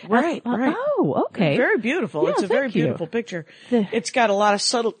opera. Right, right. Oh, okay. Very beautiful. Yeah, it's a very beautiful picture. It's got a lot of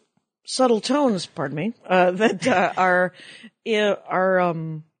subtle tones, pardon me, that are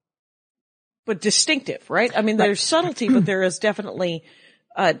but distinctive, right? I mean, there's subtlety, but there is definitely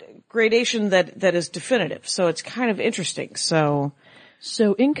gradation that is definitive. So it's kind of interesting. So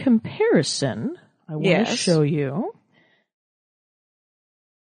in comparison, I want to show you.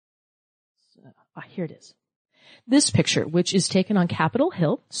 Here it is. This picture, which is taken on Capitol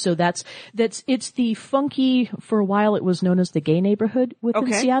Hill. So it's the funky, for a while it was known as the gay neighborhood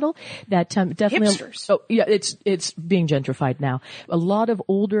within Seattle. That, definitely. Hipsters. Oh, yeah, it's being gentrified now. A lot of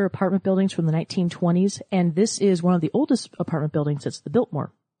older apartment buildings from the 1920s. And this is one of the oldest apartment buildings. It's the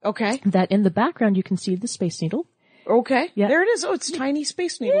Biltmore. Okay. That in the background you can see the Space Needle. Okay. Yeah. There it is. Oh, it's tiny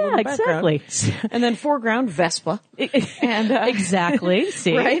Space Needle in the background. Exactly. And then foreground, Vespa. And, exactly.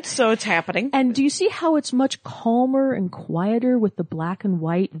 See? Right. So it's happening. And do you see how it's much calmer and quieter with the black and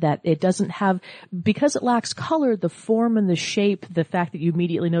white, that it doesn't have, because it lacks color, the form and the shape, the fact that you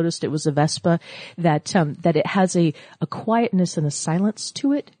immediately noticed it was a Vespa, that it has a quietness and a silence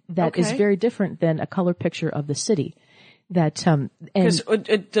to it that is very different than a color picture of the city. That, because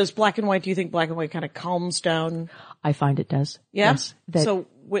does black and white, do you think black and white kind of calms down? I find it does. Yeah. Yes,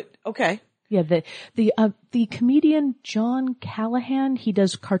 okay. Yeah, the comedian John Callahan, he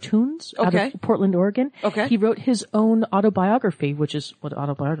does cartoons out of Portland, Oregon. Okay. He wrote his own autobiography, which is what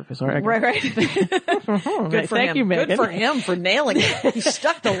autobiographies are. Right. Good for Thank him. you, Megan. Good for him for nailing it. He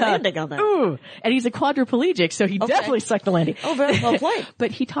stuck the landing on that. Ooh. And he's a quadriplegic, so he definitely stuck the landing. Oh, very well played.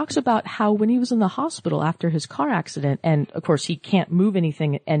 But he talks about how when he was in the hospital after his car accident, and of course he can't move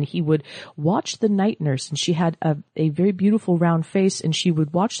anything, and he would watch the night nurse, and she had a very beautiful round face, and she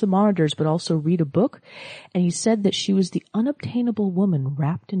would watch the monitors, but also read a book. And he said that she was the unobtainable woman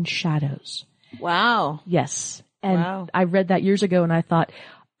wrapped in shadows. Wow. Yes. And I read that years ago and I thought,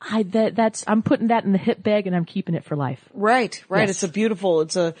 I'm putting that in the hip bag and I'm keeping it for life. Right. Yes.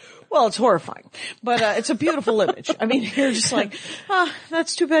 It's horrifying, but it's a beautiful image. I mean, you're just like,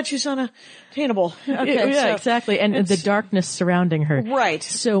 that's too bad she's unattainable. Okay. Yeah, exactly. And the darkness surrounding her. Right.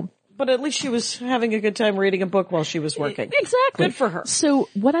 So, But at least she was having a good time reading a book while she was working. Exactly. Good for her. So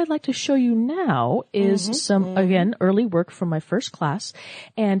what I'd like to show you now is again, early work from my first class.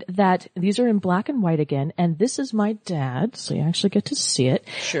 And that these are in black and white again. And this is my dad. So you actually get to see it.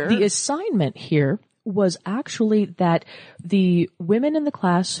 Sure. The assignment here was actually that the women in the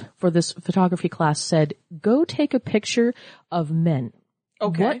class for this photography class said, go take a picture of men.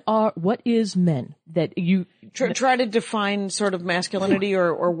 Okay. What is men that you try to define sort of masculinity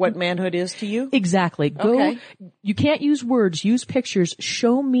or what manhood is to you? Exactly. You can't use words, use pictures.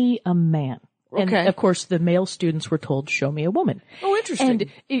 Show me a man. And of course the male students were told, show me a woman. Oh, interesting.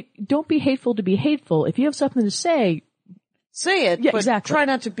 And don't be hateful to be hateful. If you have something to say, say it, yeah, but exactly. try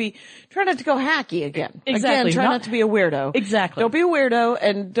not to go hacky again. Exactly. Again, try not to be a weirdo. Exactly. Don't be a weirdo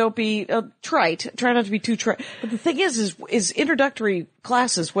and don't be trite. Try not to be too trite. But the thing is introductory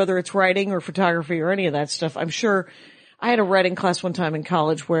classes, whether it's writing or photography or any of that stuff, I'm sure I had a writing class one time in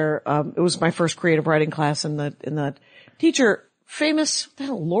college where, it was my first creative writing class and the teacher, famous,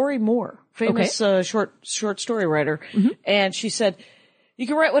 Lori Moore, famous, short story writer. Mm-hmm. And she said, you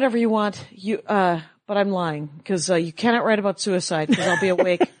can write whatever you want. But I'm lying because you cannot write about suicide because I'll be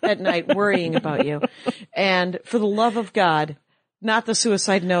awake at night worrying about you. And for the love of God, not the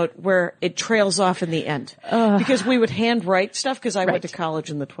suicide note where it trails off in the end. Because we would handwrite stuff because I went to college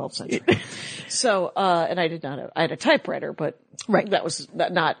in the 12th century. So, and I did not I had a typewriter, but that was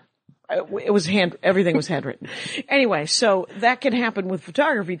not, it was everything was handwritten. Anyway, so that can happen with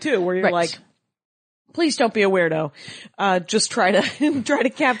photography too, where you're like, please don't be a weirdo. Just try to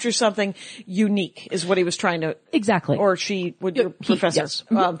capture something unique is what he was trying to. Exactly. Or your professor,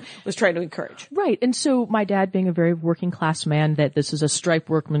 was trying to encourage. Right. And so my dad being a very working class man, that this is a striped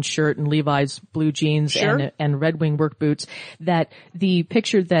workman shirt and Levi's blue jeans and Red Wing work boots, that the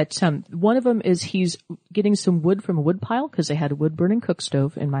picture that, one of them is he's getting some wood from a wood pile because they had a wood burning cook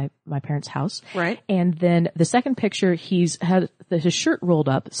stove in my parents' house. Right. And then the second picture, he's had his shirt rolled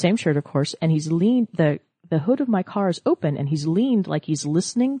up, same shirt of course, and he's leaned, the hood of my car is open and he's leaned like he's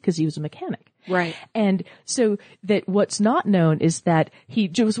listening because he was a mechanic. Right. And so that what's not known is that we're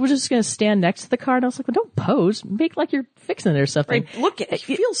just going to stand next to the car, and I was like, well, don't pose. Make like you're fixing it or something. Right. Look at it.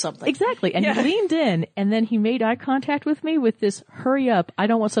 Feel something. Exactly. And he leaned in and then he made eye contact with me with this, hurry up. I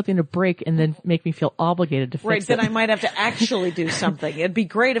don't want something to break and then make me feel obligated to fix it. Right. Then I might have to actually do something. It'd be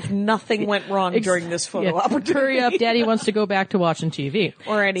great if nothing went wrong during this photo opportunity. Hurry up. Daddy wants to go back to watching TV.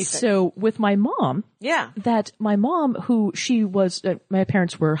 Or anything. So with my mom. Yeah. That my mom, who she was, my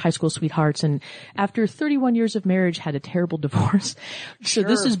parents were high school sweethearts, and after 31 years of marriage had a terrible divorce. So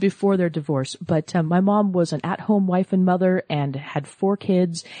this is before their divorce. But my mom was an at-home wife and mother and had 4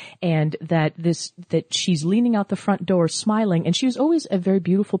 kids, and that she's leaning out the front door smiling, and she was always a very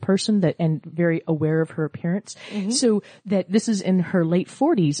beautiful person and very aware of her appearance. Mm-hmm. So that this is in her late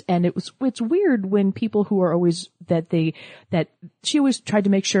 40s, and it's weird when people who are always that she always tried to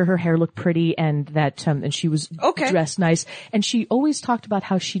make sure her hair looked pretty and that and she was dressed nice, and she always talked about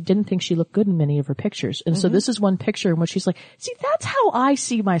how she didn't think she looked good in many of her pictures. And so this is one picture in which she's like, see, that's how I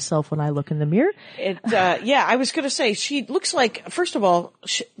see myself when I look in the mirror. I was going to say, she looks like, first of all,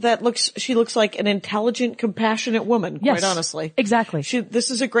 she looks like an intelligent, compassionate woman, quite honestly. Exactly.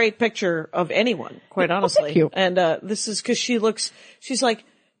 This is a great picture of anyone, quite honestly. Thank you. And, this is cause she's like,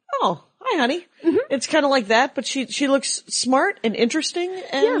 oh, hi honey. Mm-hmm. It's kind of like that, but she looks smart and interesting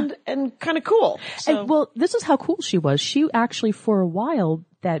and kind of cool. So. And, well, this is how cool she was. She actually, for a while,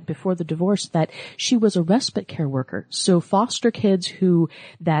 that before the divorce, that she was a respite care worker. So foster kids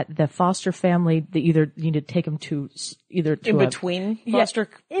that the foster family, they either needed to take them to in between foster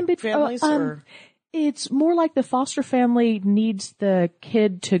families or? It's more like the foster family needs the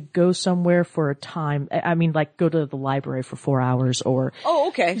kid to go somewhere for a time. I mean, like go to the library for 4 hours or. Oh,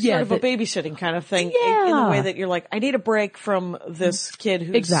 okay. Sort of a babysitting kind of thing. Yeah. In the way that you're like, I need a break from this kid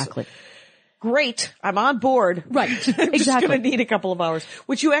who's. Exactly. Great. I'm on board. Right. I'm just going to need a couple of hours,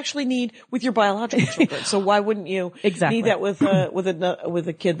 which you actually need with your biological children. So why wouldn't you need that with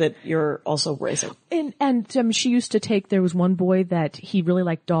a kid that you're also raising? And she used to there was one boy that he really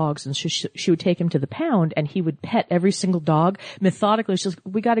liked dogs, and she would take him to the pound and he would pet every single dog methodically. She's like,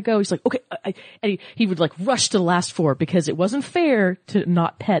 we got to go. He's like, okay. And he would like rush to the last 4 because it wasn't fair to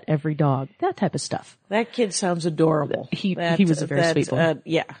not pet every dog. That type of stuff. That kid sounds adorable. He was a very sweet boy.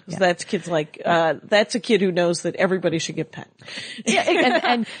 That's kids like, that's a kid who knows that everybody should get pet.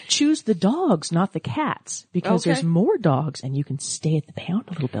 and choose the dogs, not the cats, because there's more dogs and you can stay at the pound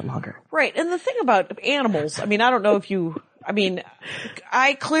a little bit longer. Right. And the thing about animals, I mean, I don't know if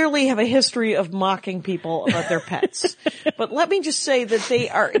I clearly have a history of mocking people about their pets, but let me just say that they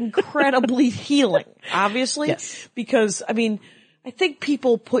are incredibly healing, obviously, because, I think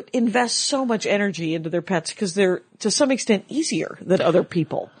people invest so much energy into their pets because they're to some extent easier than other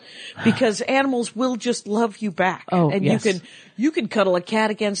people, because animals will just love you back. Oh, and yes. you can cuddle a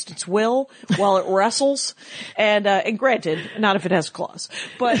cat against its will while it wrestles. And granted, not if it has claws,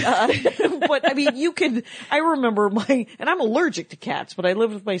 but I mean, I remember and I'm allergic to cats, but I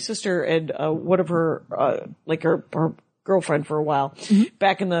lived with my sister and, one of her, her girlfriend for a while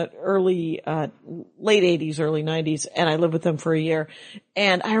back in the late 80s, early 90s. And I lived with them for a year.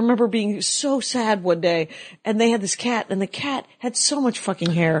 And I remember being so sad one day, and they had this cat, and the cat had so much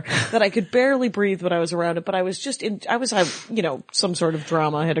fucking hair that I could barely breathe when I was around it. But I was some sort of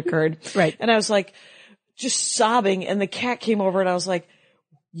drama had occurred. Right. And I was like, just sobbing, and the cat came over and I was like,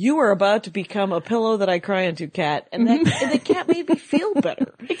 you are about to become a pillow that I cry into, cat. And the cat made me feel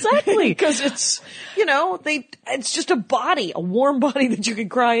better. Exactly. Because it's, it's just a body, a warm body that you can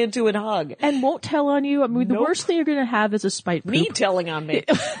cry into and hug. And won't tell on you. I mean, the Nope. worst thing you're going to have is a spite poop. Me telling on me.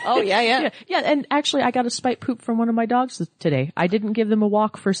 Oh, yeah. Yeah, and actually I got a spite poop from one of my dogs today. I didn't give them a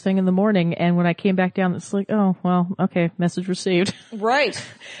walk first thing in the morning, and when I came back down, it's like, oh, well, okay, message received. Right.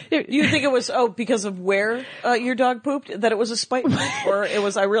 You think it was, because of where your dog pooped, that it was a spite poop? Or it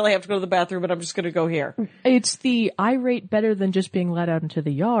was, I really have to go to the bathroom, but I'm just going to go here? It's the I rate better than just being let out into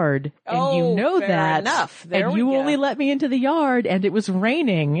the yard, and you know fair that. enough. There and we you go. only let me into the yard, and it was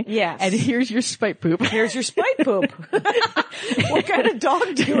raining. Yes. And here's your spite poop. Here's your spite poop. What kind of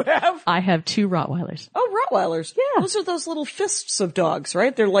dog do you have? I have 2 Rottweilers. Oh, Rottweilers. Yeah. Those are those little fists of dogs,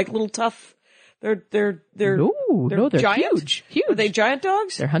 right? They're like little tough. They're No, they're giant? huge. Are they giant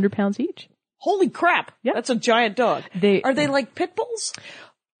dogs? They're 100 pounds each. Holy crap. Yeah. That's a giant dog. Are they like pit bulls?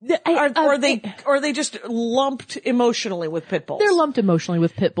 Are they just lumped emotionally with pit bulls? They're lumped emotionally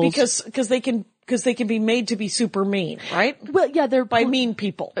with pit bulls. Because they can be made to be super mean, right? Well, yeah, they're By mean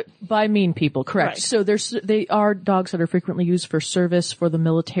people. By mean people, correct. Right. So they are dogs that are frequently used for service, for the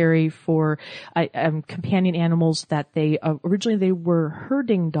military, for companion animals that they originally they were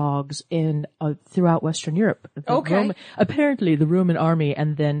herding dogs in throughout Western Europe. Okay. Apparently the Roman army,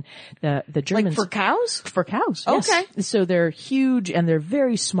 and then the Germans. Like for cows? For cows, yes. Okay. So they're huge and they're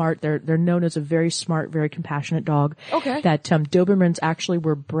very smart. They're known as a very smart, very compassionate dog. Okay. That Dobermans actually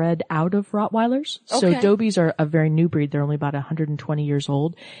were bred out of Rottweilers. So Okay. Dobies are a very new breed. They're only about 120 years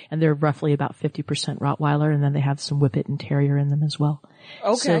old, and they're roughly about 50% Rottweiler, and then they have some Whippet and Terrier in them as well.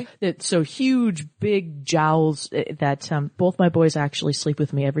 Okay. So huge, big jowls that both my boys actually sleep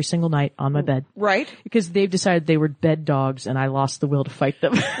with me every single night on my bed. Right. Because they've decided they were bed dogs, and I lost the will to fight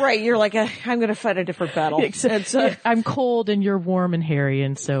them. Right. You're like, I'm going to fight a different battle. I'm cold and you're warm and hairy,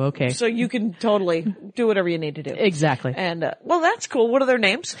 and so okay. So you can totally do whatever you need to do. Exactly. And, well, that's cool. What are their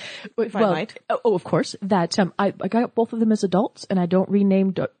names? If I might. Oh, of course. That, I got both of them as adults, and I don't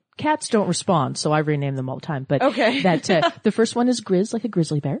rename cats don't respond, so I rename them all the time. But okay. That the first one is Grizz, like a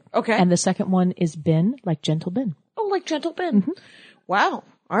grizzly bear. Okay. And the second one is Ben, like Gentle Ben. Oh, like Gentle Ben. Mm-hmm. Wow.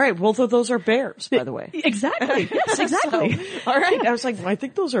 All right. Both of those are bears, by the way. Exactly. Yes, exactly. So, all right. I was like, I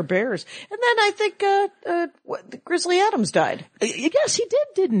think those are bears. And then I think Grizzly Adams died. Yes, he did,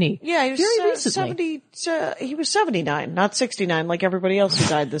 didn't he? Yeah, he was very recently. he was 79, not 69, like everybody else who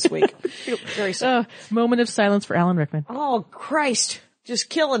died this week. Very sad. Moment of silence for Alan Rickman. Oh, Christ. Just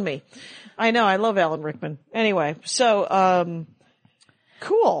killing me. I know. I love Alan Rickman. Anyway, so,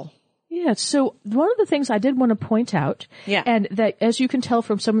 cool. Yeah, so one of the things I did want to point out, and that as you can tell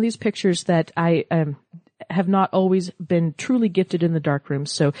from some of these pictures that I have not always been truly gifted in the darkroom.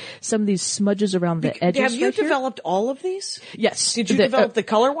 So some of these smudges around the edges. Have you developed all of these? Yes. Did you develop the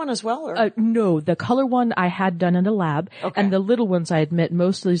color one as well? Or? No, the color one I had done in a lab. Okay. And the little ones, I admit,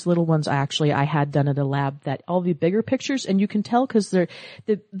 most of these little ones I had done in a lab. That all the bigger pictures, and you can tell because the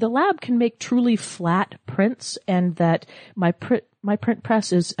lab can make truly flat prints, and that my print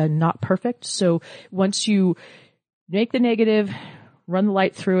press is not perfect. So once you make the negative, run the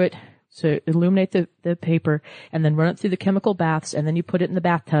light through it to illuminate the paper, and then run it through the chemical baths, and then you put it in the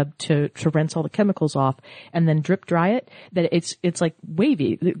bathtub to rinse all the chemicals off, and then drip dry it, that it's like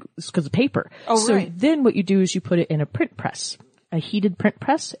wavy because of paper. Oh, so right. then what you do is you put it in a print press, a heated print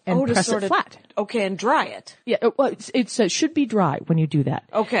press, and press it flat. Okay, and dry it. Yeah, well, it should be dry when you do that.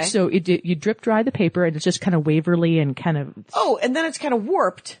 Okay. So you drip dry the paper, and it's just kind of waverly and kind of. Oh, and then it's kind of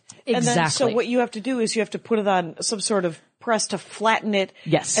warped. Exactly. And then, so what you have to do is you have to put it on some sort of press to flatten it.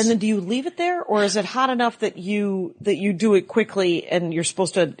 Yes. And then do you leave it there, or is it hot enough that you do it quickly and it's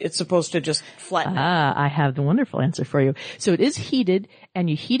supposed to just flatten it? I have the wonderful answer for you. So it is heated, and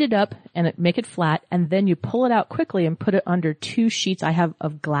you heat it up and make it flat, and then you pull it out quickly and put it under 2 sheets I have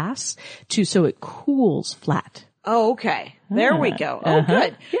of glass so it cools flat. Oh, okay. There we go. Oh,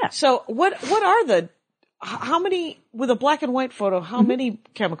 good. Yeah. So what are the how many, with a black and white photo, how many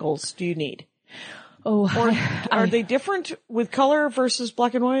chemicals do you need? Oh, or are they different with color versus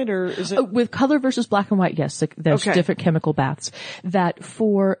black and white, or is it? With color versus black and white, yes, there's different chemical baths. That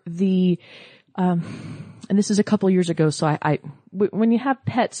for the, and this is a couple years ago, so when you have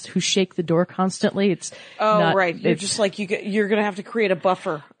pets who shake the door constantly, it's right. You're just like you're going to have to create a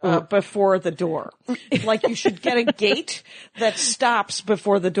buffer before the door. Like you should get a gate that stops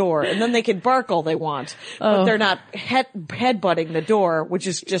before the door, and then they can bark all they want, but they're not headbutting the door, which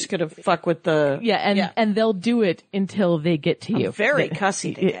is just going to fuck with the and they'll do it until they get to you. Very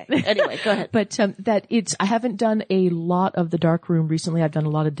cussy today. Anyway, go ahead. But I haven't done a lot of the dark room recently. I've done a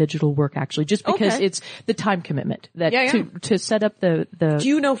lot of digital work actually, just because it's the time commitment that to set up the. Do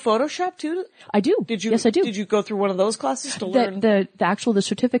you know Photoshop too? I do. Yes, I do. Did you go through one of those classes to learn? The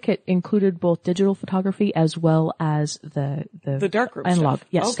certificate included both digital photography as well as the darkroom analog. Stuff.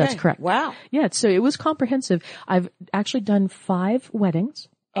 Yes, that's correct. Wow. Yeah, so it was comprehensive. I've actually done 5 weddings,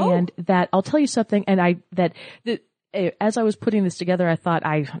 and that I'll tell you something. And as I was putting this together, I thought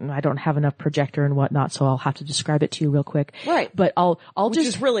I don't have enough projector and whatnot, so I'll have to describe it to you real quick. Right. But Which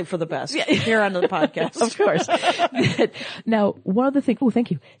is really for the best here on the podcast. Of course. Now, one of the things,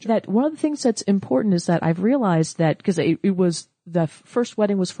 thank you. That one of the things that's important is that I've realized that, because it was, the first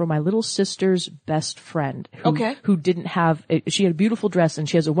wedding was for my little sister's best friend who didn't have, she had a beautiful dress and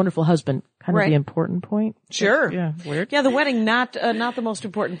she has a wonderful husband. Kind of the important point. Sure. Yeah. Weird. Yeah, the wedding, not the most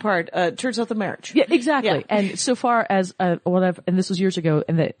important part. Turns out the marriage. Yeah, exactly. Yeah. And so far as, and this was years ago,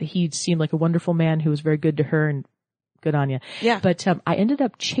 and that he seemed like a wonderful man who was very good to her and good on you. Yeah. But, I ended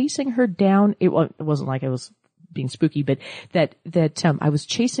up chasing her down. It wasn't like I was being spooky, but I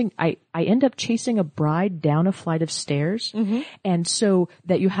end up chasing a bride down a flight of stairs. Mm-hmm. And so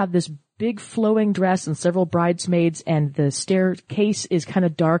that you have this big flowing dress and several bridesmaids, and the staircase is kind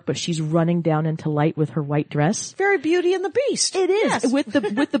of dark, but she's running down into light with her white dress. Very Beauty and the Beast. It is. Yes. With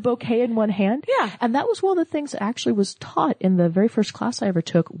the bouquet in one hand. Yeah. And that was one of the things that actually was taught in the very first class I ever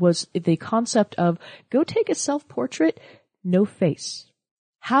took, was the concept of go take a self-portrait, no face.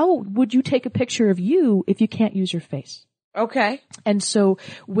 How would you take a picture of you if you can't use your face? Okay. And so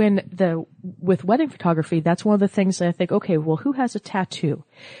with wedding photography, that's one of the things that I think, okay, well, who has a tattoo?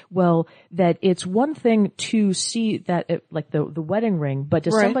 Well, that it's one thing to see that, like the wedding ring, but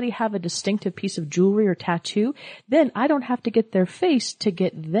does somebody have a distinctive piece of jewelry or tattoo? Then I don't have to get their face to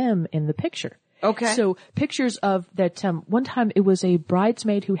get them in the picture. Okay. So pictures of that, one time it was a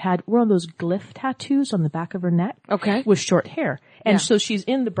bridesmaid who had one of those glyph tattoos on the back of her neck. Okay. With short hair. And so she's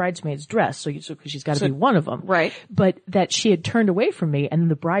in the bridesmaid's dress, so cause she's gotta be one of them. Right. But that she had turned away from me, and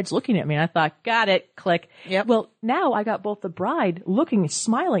the bride's looking at me, and I thought, got it, click. Yep. Well, now I got both the bride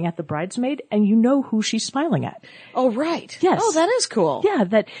smiling at the bridesmaid, and you know who she's smiling at. Oh, right. Yes. Oh, that is cool.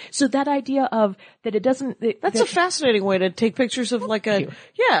 Yeah, so that idea of, that it doesn't, that's a fascinating way to take pictures of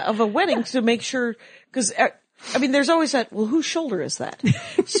of a wedding to make sure, cause, I mean, there's always that, well, whose shoulder is that?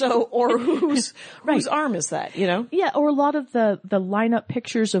 So, or whose arm is that, you know? Yeah, or a lot of the lineup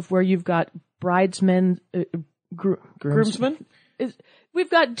pictures of where you've got bridesmen, groomsmen? We've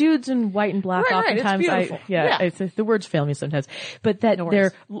got dudes in white and black oftentimes. It's beautiful. The words fail me sometimes. But that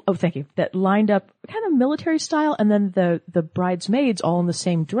thank you, that lined up kind of military style, and then the bridesmaids all in the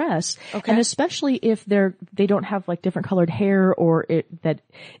same dress. Okay. And especially if they don't have like different colored hair, or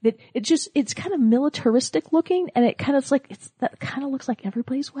it's kind of militaristic looking, and it kind of looks like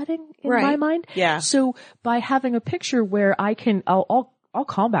everybody's wedding in my mind. Yeah. So by having a picture where I'll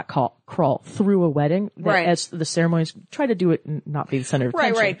combat crawl through a wedding as the ceremonies, try to do it and not be the center of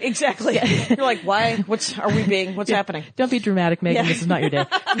attention. Right, exactly. You're like, why? What's happening? Don't be dramatic, Megan. Yeah. This is not your day.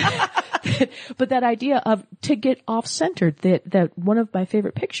 But that idea of to get off centered, that one of my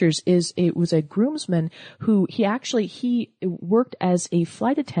favorite pictures it was a groomsman who he worked as a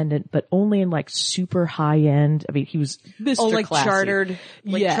flight attendant, but only in like super high end. I mean, he was Mr. Classy.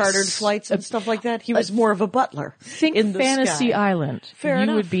 chartered flights and stuff like that. He was more of a butler. Think in the Fantasy sky. Island. Fair you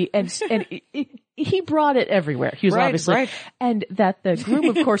enough. would be, and he brought it everywhere. He was obviously, and that the groom,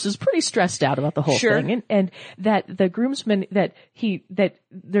 of course, is pretty stressed out about the whole thing, and that the groomsman that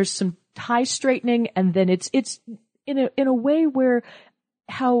there's some tie straightening, and then it's in a way where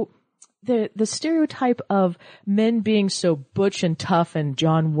how the stereotype of men being so butch and tough and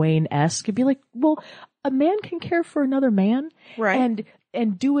John Wayne-esque could be like, well, a man can care for another man, right?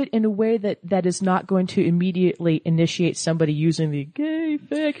 And do it in a way that is not going to immediately initiate somebody using the gay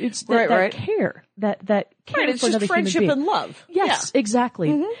fic. It's that care, that care it's for another just friendship human being. And love. Yes, exactly.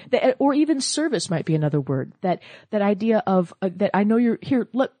 Mm-hmm. Or even service might be another word. That idea of that I know you're here.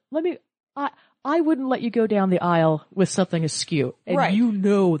 Let me. I wouldn't let you go down the aisle with something askew. And you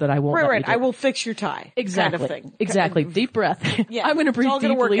know that I won't let you do it. I will fix your tie. Exactly. Kind of thing. Exactly. Deep breath. Yeah. I'm going to breathe it's all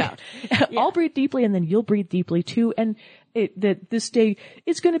deeply. Gonna work out. I'll breathe deeply and then you'll breathe deeply too. And this day,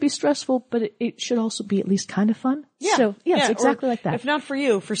 it's going to be stressful, but it should also be at least kind of fun. Yeah. So, yes, yeah, exactly like that. If not for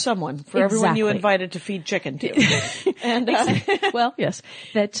you, for someone, for everyone you invited to feed chicken to. And, well, yes.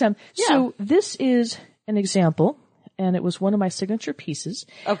 So this is an example, and it was one of my signature pieces.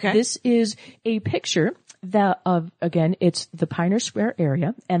 Okay. This is a picture again, it's the Pioneer Square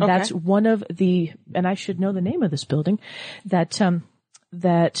area, and that's one of the, and I should know the name of this building, and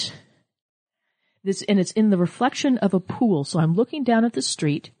it's in the reflection of a pool. So I'm looking down at the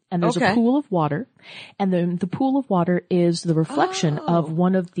street, and there's a pool of water, and then the pool of water is the reflection of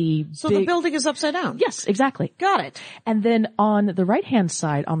one of the the building is upside down. Yes, exactly. Got it. And then on the right-hand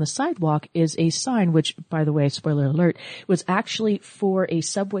side, on the sidewalk, is a sign, which, by the way, spoiler alert, was actually for a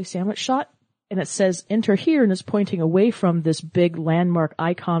Subway sandwich shot. And it says, enter here, and is pointing away from this big landmark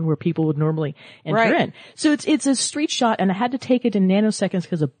icon where people would normally enter in. So it's a street shot, and I had to take it in nanoseconds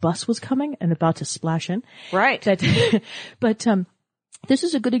because a bus was coming and about to splash in. Right. But this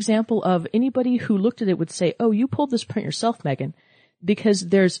is a good example of anybody who looked at it would say, oh, you pulled this print yourself, Maegahn. Because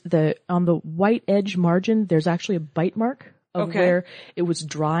on the white edge margin, there's actually a bite mark of where it was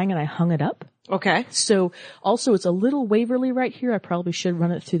drying and I hung it up. Okay. So also it's a little waverly right here. I probably should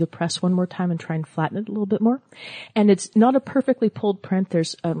run it through the press one more time and try and flatten it a little bit more. And it's not a perfectly pulled print.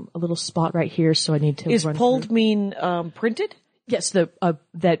 There's a little spot right here, so I need to Is run pulled through. mean printed? Yes, that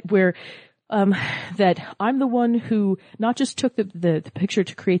I'm the one who not just took the picture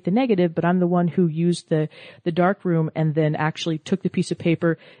to create the negative, but I'm the one who used the dark room and then actually took the piece of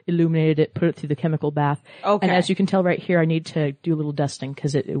paper, illuminated it, put it through the chemical bath. Okay. And as you can tell right here, I need to do a little dusting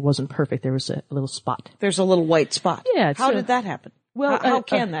because it wasn't perfect. There was a little spot. There's a little white spot. Yeah. How did that happen? Well, how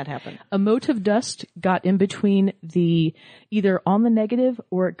can that happen? A mote of dust got in between either on the negative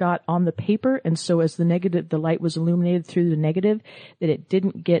or it got on the paper. And so as the light was illuminated through the negative, that it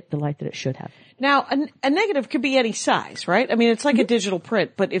didn't get the light that it should have. Now, a negative could be any size, right? I mean, it's like a digital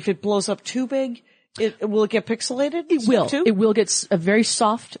print, but if it blows up too big, will it get pixelated? It will. Too? It will get a very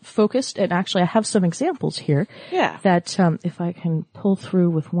soft focused. And actually I have some examples here. Yeah. That, if I can pull through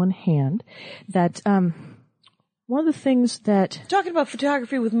with one hand, that, one of the things that... Talking about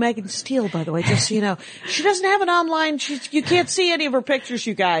photography with Maegahn Steele, by the way, just so you know. She doesn't have an online, you can't see any of her pictures,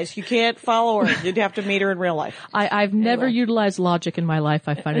 you guys. You can't follow her. You'd have to meet her in real life. I've never utilized logic in my life.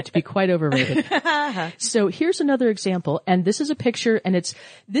 I find it to be quite overrated. So here's another example, and this is a picture, and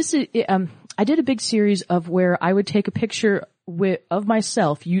I did a big series of where I would take a picture of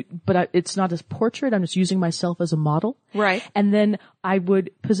myself, but it's not a portrait. I'm just using myself as a model. Right. And then I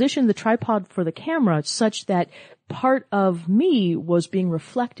would position the tripod for the camera such that part of me was being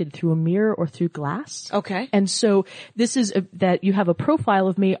reflected through a mirror or through glass. Okay. And so this is that you have a profile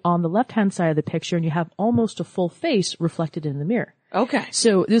of me on the left-hand side of the picture and you have almost a full face reflected in the mirror. Okay.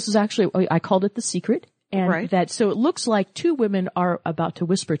 So this is actually, I called it The Secret. And right. so it looks like two women are about to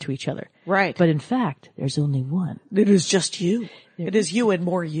whisper to each other. Right. But in fact, there's only one. It is just you. It is you and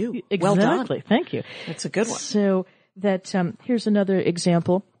more you. Exactly. Well done. Thank you. That's a good one. So that, here's another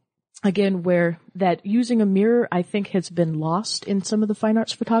example. Again, where that using a mirror, I think, has been lost in some of the fine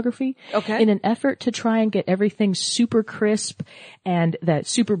arts photography. Okay. In an effort to try and get everything super crisp and that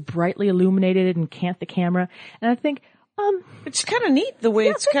super brightly illuminated and cant the camera. And I think, it's kind of neat the way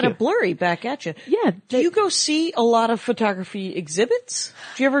it's kind of blurry back at you. Yeah. Do you go see a lot of photography exhibits?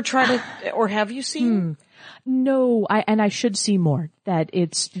 Do you ever try to, or have you seen? No, I should see more. That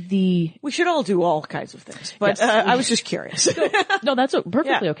it's we should all do all kinds of things, but yes. I was just curious. No, that's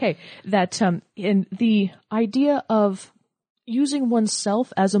perfectly okay. That, in the idea of using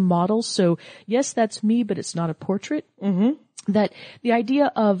oneself as a model. So yes, that's me, but it's not a portrait. Mm-hmm. That the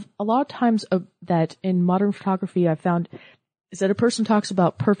idea of a lot of times that in modern photography I've found is that a person talks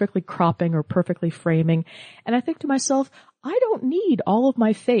about perfectly cropping or perfectly framing. And I think to myself, I don't need all of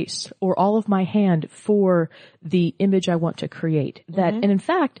my face or all of my hand for the image I want to create. That, and in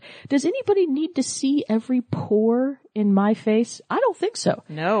fact, does anybody need to see every pore in my face? I don't think so.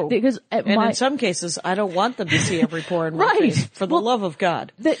 No. Because in some cases, I don't want them to see every pore in my face. For the love of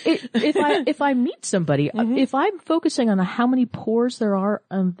God. If I meet somebody, if I'm focusing on how many pores there are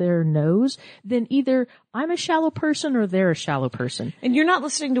on their nose, then either I'm a shallow person or they're a shallow person. And you're not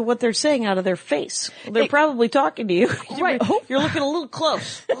listening to what they're saying out of their face. They're probably talking to you. Right. You're looking a little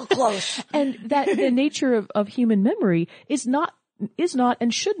close. And that the nature of human memory is not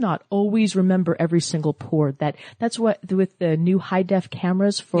and should not always remember every single pore. That's what with the new high def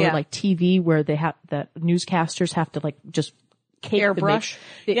cameras for like TV where they have the newscasters have to like just cake airbrush.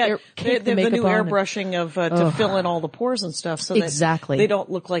 the Yeah, the new makeup on. airbrushing of to fill in all the pores and stuff, so Exactly. that they don't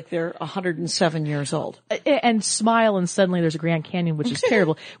look like they're 107 years old. And smile, and suddenly there's a Grand Canyon, which is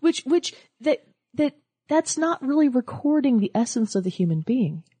terrible. That's not really recording the essence of the human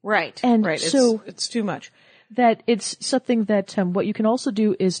being. Right. And right. so it's too much. That it's something that what you can also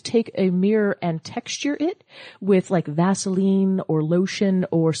do is take a mirror and texture it with like Vaseline or lotion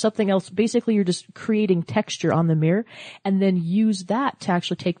or something else. Basically, you're just creating texture on the mirror, and then use that to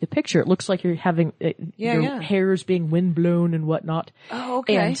actually take the picture. It looks like you're having your hair is being wind blown and whatnot. Oh,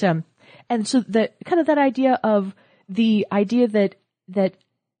 okay. And so that kind of that idea of the idea that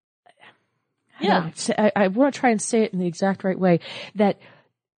I want to try and say it in the exact right way, that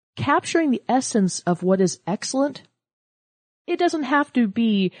capturing the essence of what is excellent, it doesn't have to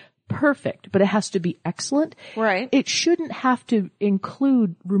be perfect, but it has to be excellent. Right. It shouldn't have to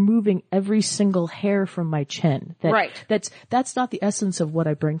include removing every single hair from my chin. Right. That's not the essence of what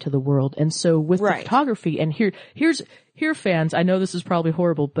I bring to the world. And so with the photography, and here fans, I know this is probably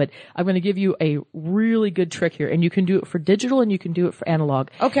horrible, but I'm going to give you a really good trick here, and you can do it for digital and you can do it for analog.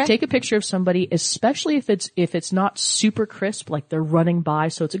 Okay. Take a picture of somebody, especially if it's not super crisp, like they're running by,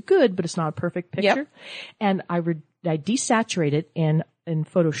 so it's a good, but it's not a perfect picture. Yep. And I desaturate it in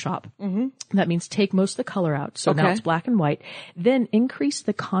Photoshop. Mm-hmm. That means take most of the color out. So now it's black and white. Then increase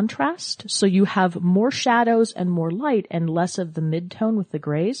the contrast so you have more shadows and more light and less of the mid-tone with the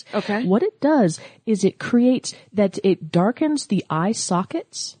grays. Okay. What it does is it creates that it darkens the eye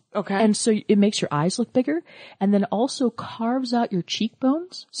sockets. Okay. And so it makes your eyes look bigger, and then also carves out your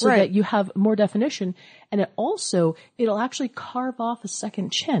cheekbones so that you have more definition. And it'll actually carve off a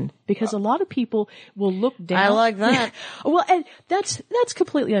second chin, because a lot of people will look down. I like that. Well, and that's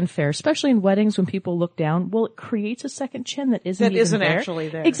completely unfair, especially in weddings when people look down. Well, it creates a second chin that isn't there. Actually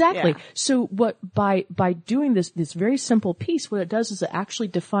there. Exactly. Yeah. So by doing this very simple piece, what it does is it actually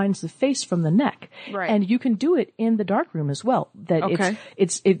defines the face from the neck. Right. And you can do it in the darkroom as well. That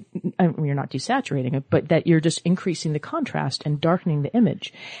I mean, you're not desaturating it, but that you're just increasing the contrast and darkening the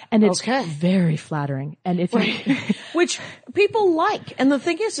image. And it's very flattering. And if which people like. And the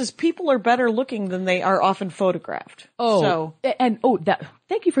thing is people are better looking than they are often photographed. Thank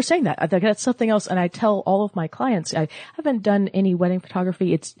you for saying that. That's something else. And I tell all of my clients, I haven't done any wedding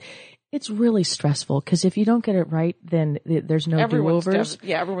photography. It's really stressful, because if you don't get it right, then there's no do-overs.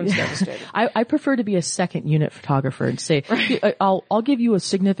 Everyone's devastated. I prefer to be a second unit photographer and say, I'll give you a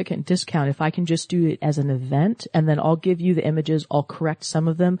significant discount if I can just do it as an event, and then I'll give you the images, I'll correct some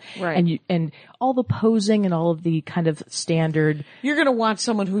of them. Right. And all the posing and all of the kind of standard. You're going to want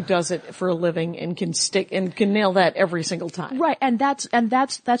someone who does it for a living and can nail that every single time. Right. And that's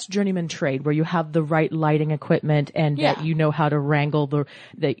journeyman trade, where you have the right lighting equipment and that you know how to wrangle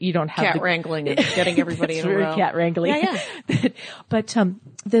that you don't have cat wrangling and getting everybody in a row. Cat wrangling. Yeah. But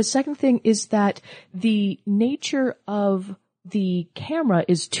the second thing is that the nature of the camera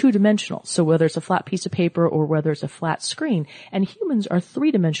is two-dimensional. So whether it's a flat piece of paper or whether it's a flat screen, and humans are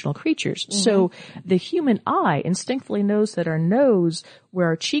three-dimensional creatures. Mm-hmm. So the human eye instinctively knows that our nose, where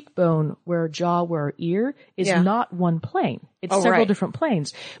our cheekbone, where our jaw, where our ear is not one plane. It's several different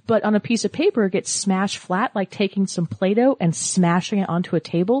planes. But on a piece of paper, it gets smashed flat, like taking some Play-Doh and smashing it onto a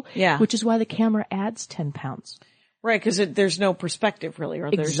table. Yeah. Which is why the camera adds 10 pounds. Right, because there's no perspective really, or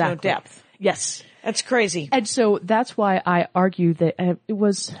there's no depth. Yes. That's crazy. And so that's why I argue that it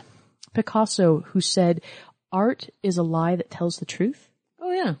was Picasso who said, art is a lie that tells the truth.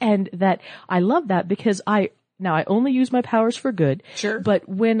 Oh yeah. And that I love that, because I only use my powers for good. Sure. But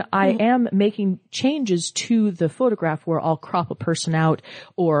when I am making changes to the photograph, where I'll crop a person out,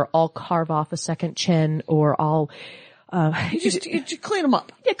 or I'll carve off a second chin, or I'll you just clean them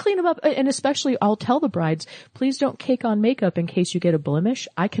up. Yeah, clean them up. And especially I'll tell the brides, please don't cake on makeup in case you get a blemish.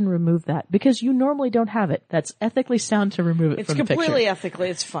 I can remove that, because you normally don't have it. That's ethically sound to remove it from the picture. It's completely ethically.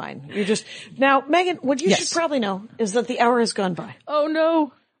 It's fine. Now, Megan, what you should probably know is that the hour has gone by. Oh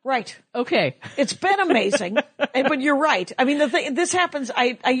no. Right. Okay. It's been amazing. But you're right. I mean, this happens.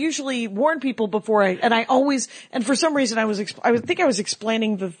 I usually warn people before and for some reason I think I was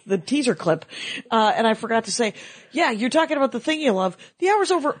explaining the teaser clip, and I forgot to say, yeah, you're talking about the thing you love. The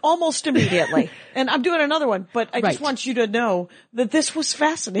hour's over almost immediately. And I'm doing another one, but I just want you to know that this was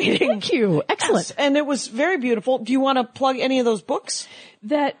fascinating. Thank you. Excellent. Yes, and it was very beautiful. Do you want to plug any of those books?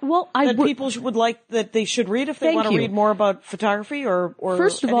 People would like, that they should read if they want to read more about photography or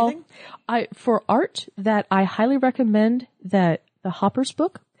First of anything? all, for art, that I highly recommend that the Hopper's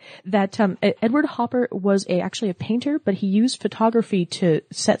book. That Edward Hopper was actually a painter, but he used photography to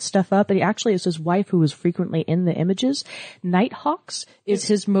set stuff up. And he actually is his wife who was frequently in the images. Nighthawks is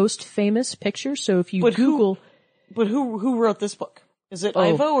his most famous picture. So if you Google. But who wrote this book? Is it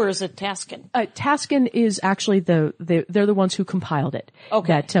Ivo or is it Taskin? Taskin is actually they're the ones who compiled it.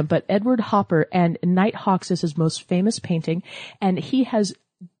 Okay. But Edward Hopper, and Nighthawks is his most famous painting, and he has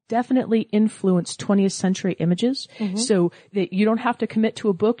definitely influenced 20th century images. Mm-hmm. So that you don't have to commit to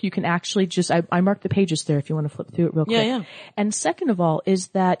a book. You can actually just, I marked the pages there if you want to flip through it real quick. Yeah. And second of all is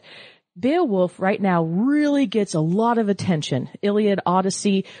that Beowulf right now really gets a lot of attention. Iliad,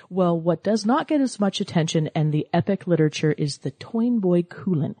 Odyssey. Well, what does not get as much attention and the epic literature is the Toynbee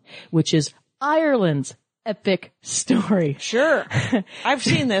Coolin, which is Ireland's epic story. Sure. I've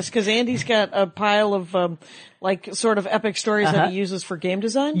seen this because Andy's got a pile of, sort of epic stories that he uses for game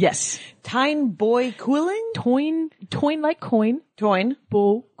design. Yes. Toynbee Coolin? Toyn like coin.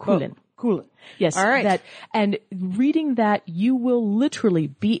 Toynbee Coolin. Coolin. Yes. All right. And reading that, you will literally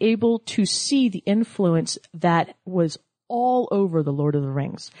be able to see the influence that was all over the Lord of the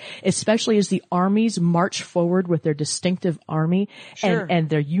Rings, especially as the armies march forward with their distinctive army and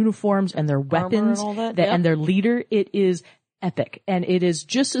their uniforms and their weapons and all that. And their leader. It is epic, and it is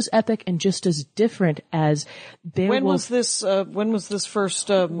just as epic and just as different as Beowulf. When was this first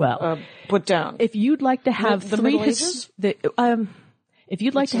put down? If you'd like to have the Middle Ages? If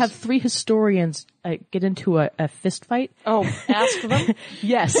you'd like to have three historians get into a fist fight. Oh, ask them?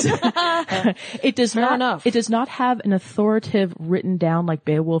 Yes. It does Fair enough. It does not have an authoritative written down like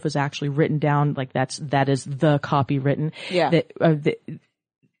Beowulf is actually written down, like that is the copy written. Yeah. The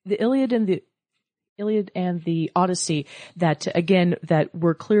Iliad and the Odyssey that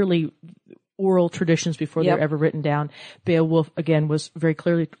were clearly oral traditions before they were ever written down. Beowulf again was very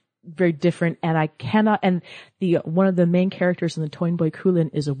clearly very different, and one of the main characters in the Toynbee Coolin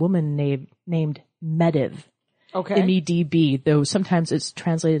is a woman named Medivh. Okay. MEDB, though sometimes it's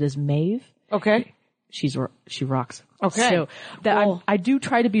translated as Maeve. Okay. She rocks. Okay. So cool. I do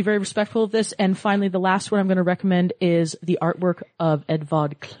try to be very respectful of this, and finally the last one I'm going to recommend is the artwork of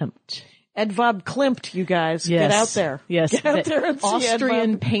Edvard Klimt. Edvard Klimt, you guys. Yes. Get out there. Yes. Get out there and see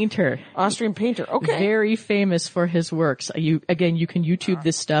Austrian painter. Austrian painter. Okay. Very famous for his works. You can YouTube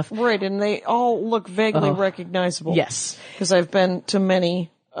this stuff. Right, and they all look vaguely recognizable. Yes. Because I've been to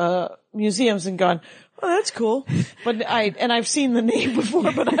many museums and gone, oh, that's cool. But I've seen the name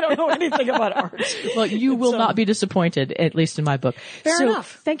before, but I don't know anything about art. Well, you will not be disappointed, at least in my book. Fair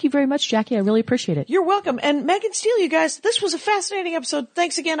enough. Thank you very much, Jackie. I really appreciate it. You're welcome. And Maegahn Steele, you guys, this was a fascinating episode.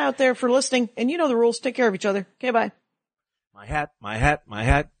 Thanks again out there for listening. And you know the rules. Take care of each other. Okay, bye. My hat, my hat, my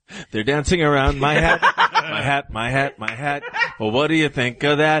hat. They're dancing around my hat. My hat, my hat, my hat. Well, what do you think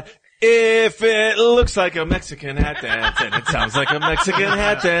of that? If it looks like a Mexican hat dance and it sounds like a Mexican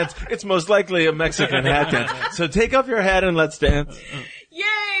hat dance, it's most likely a Mexican hat dance. So take off your hat and let's dance.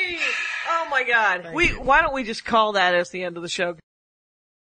 Yay! Oh my God. Why don't we just call that as the end of the show?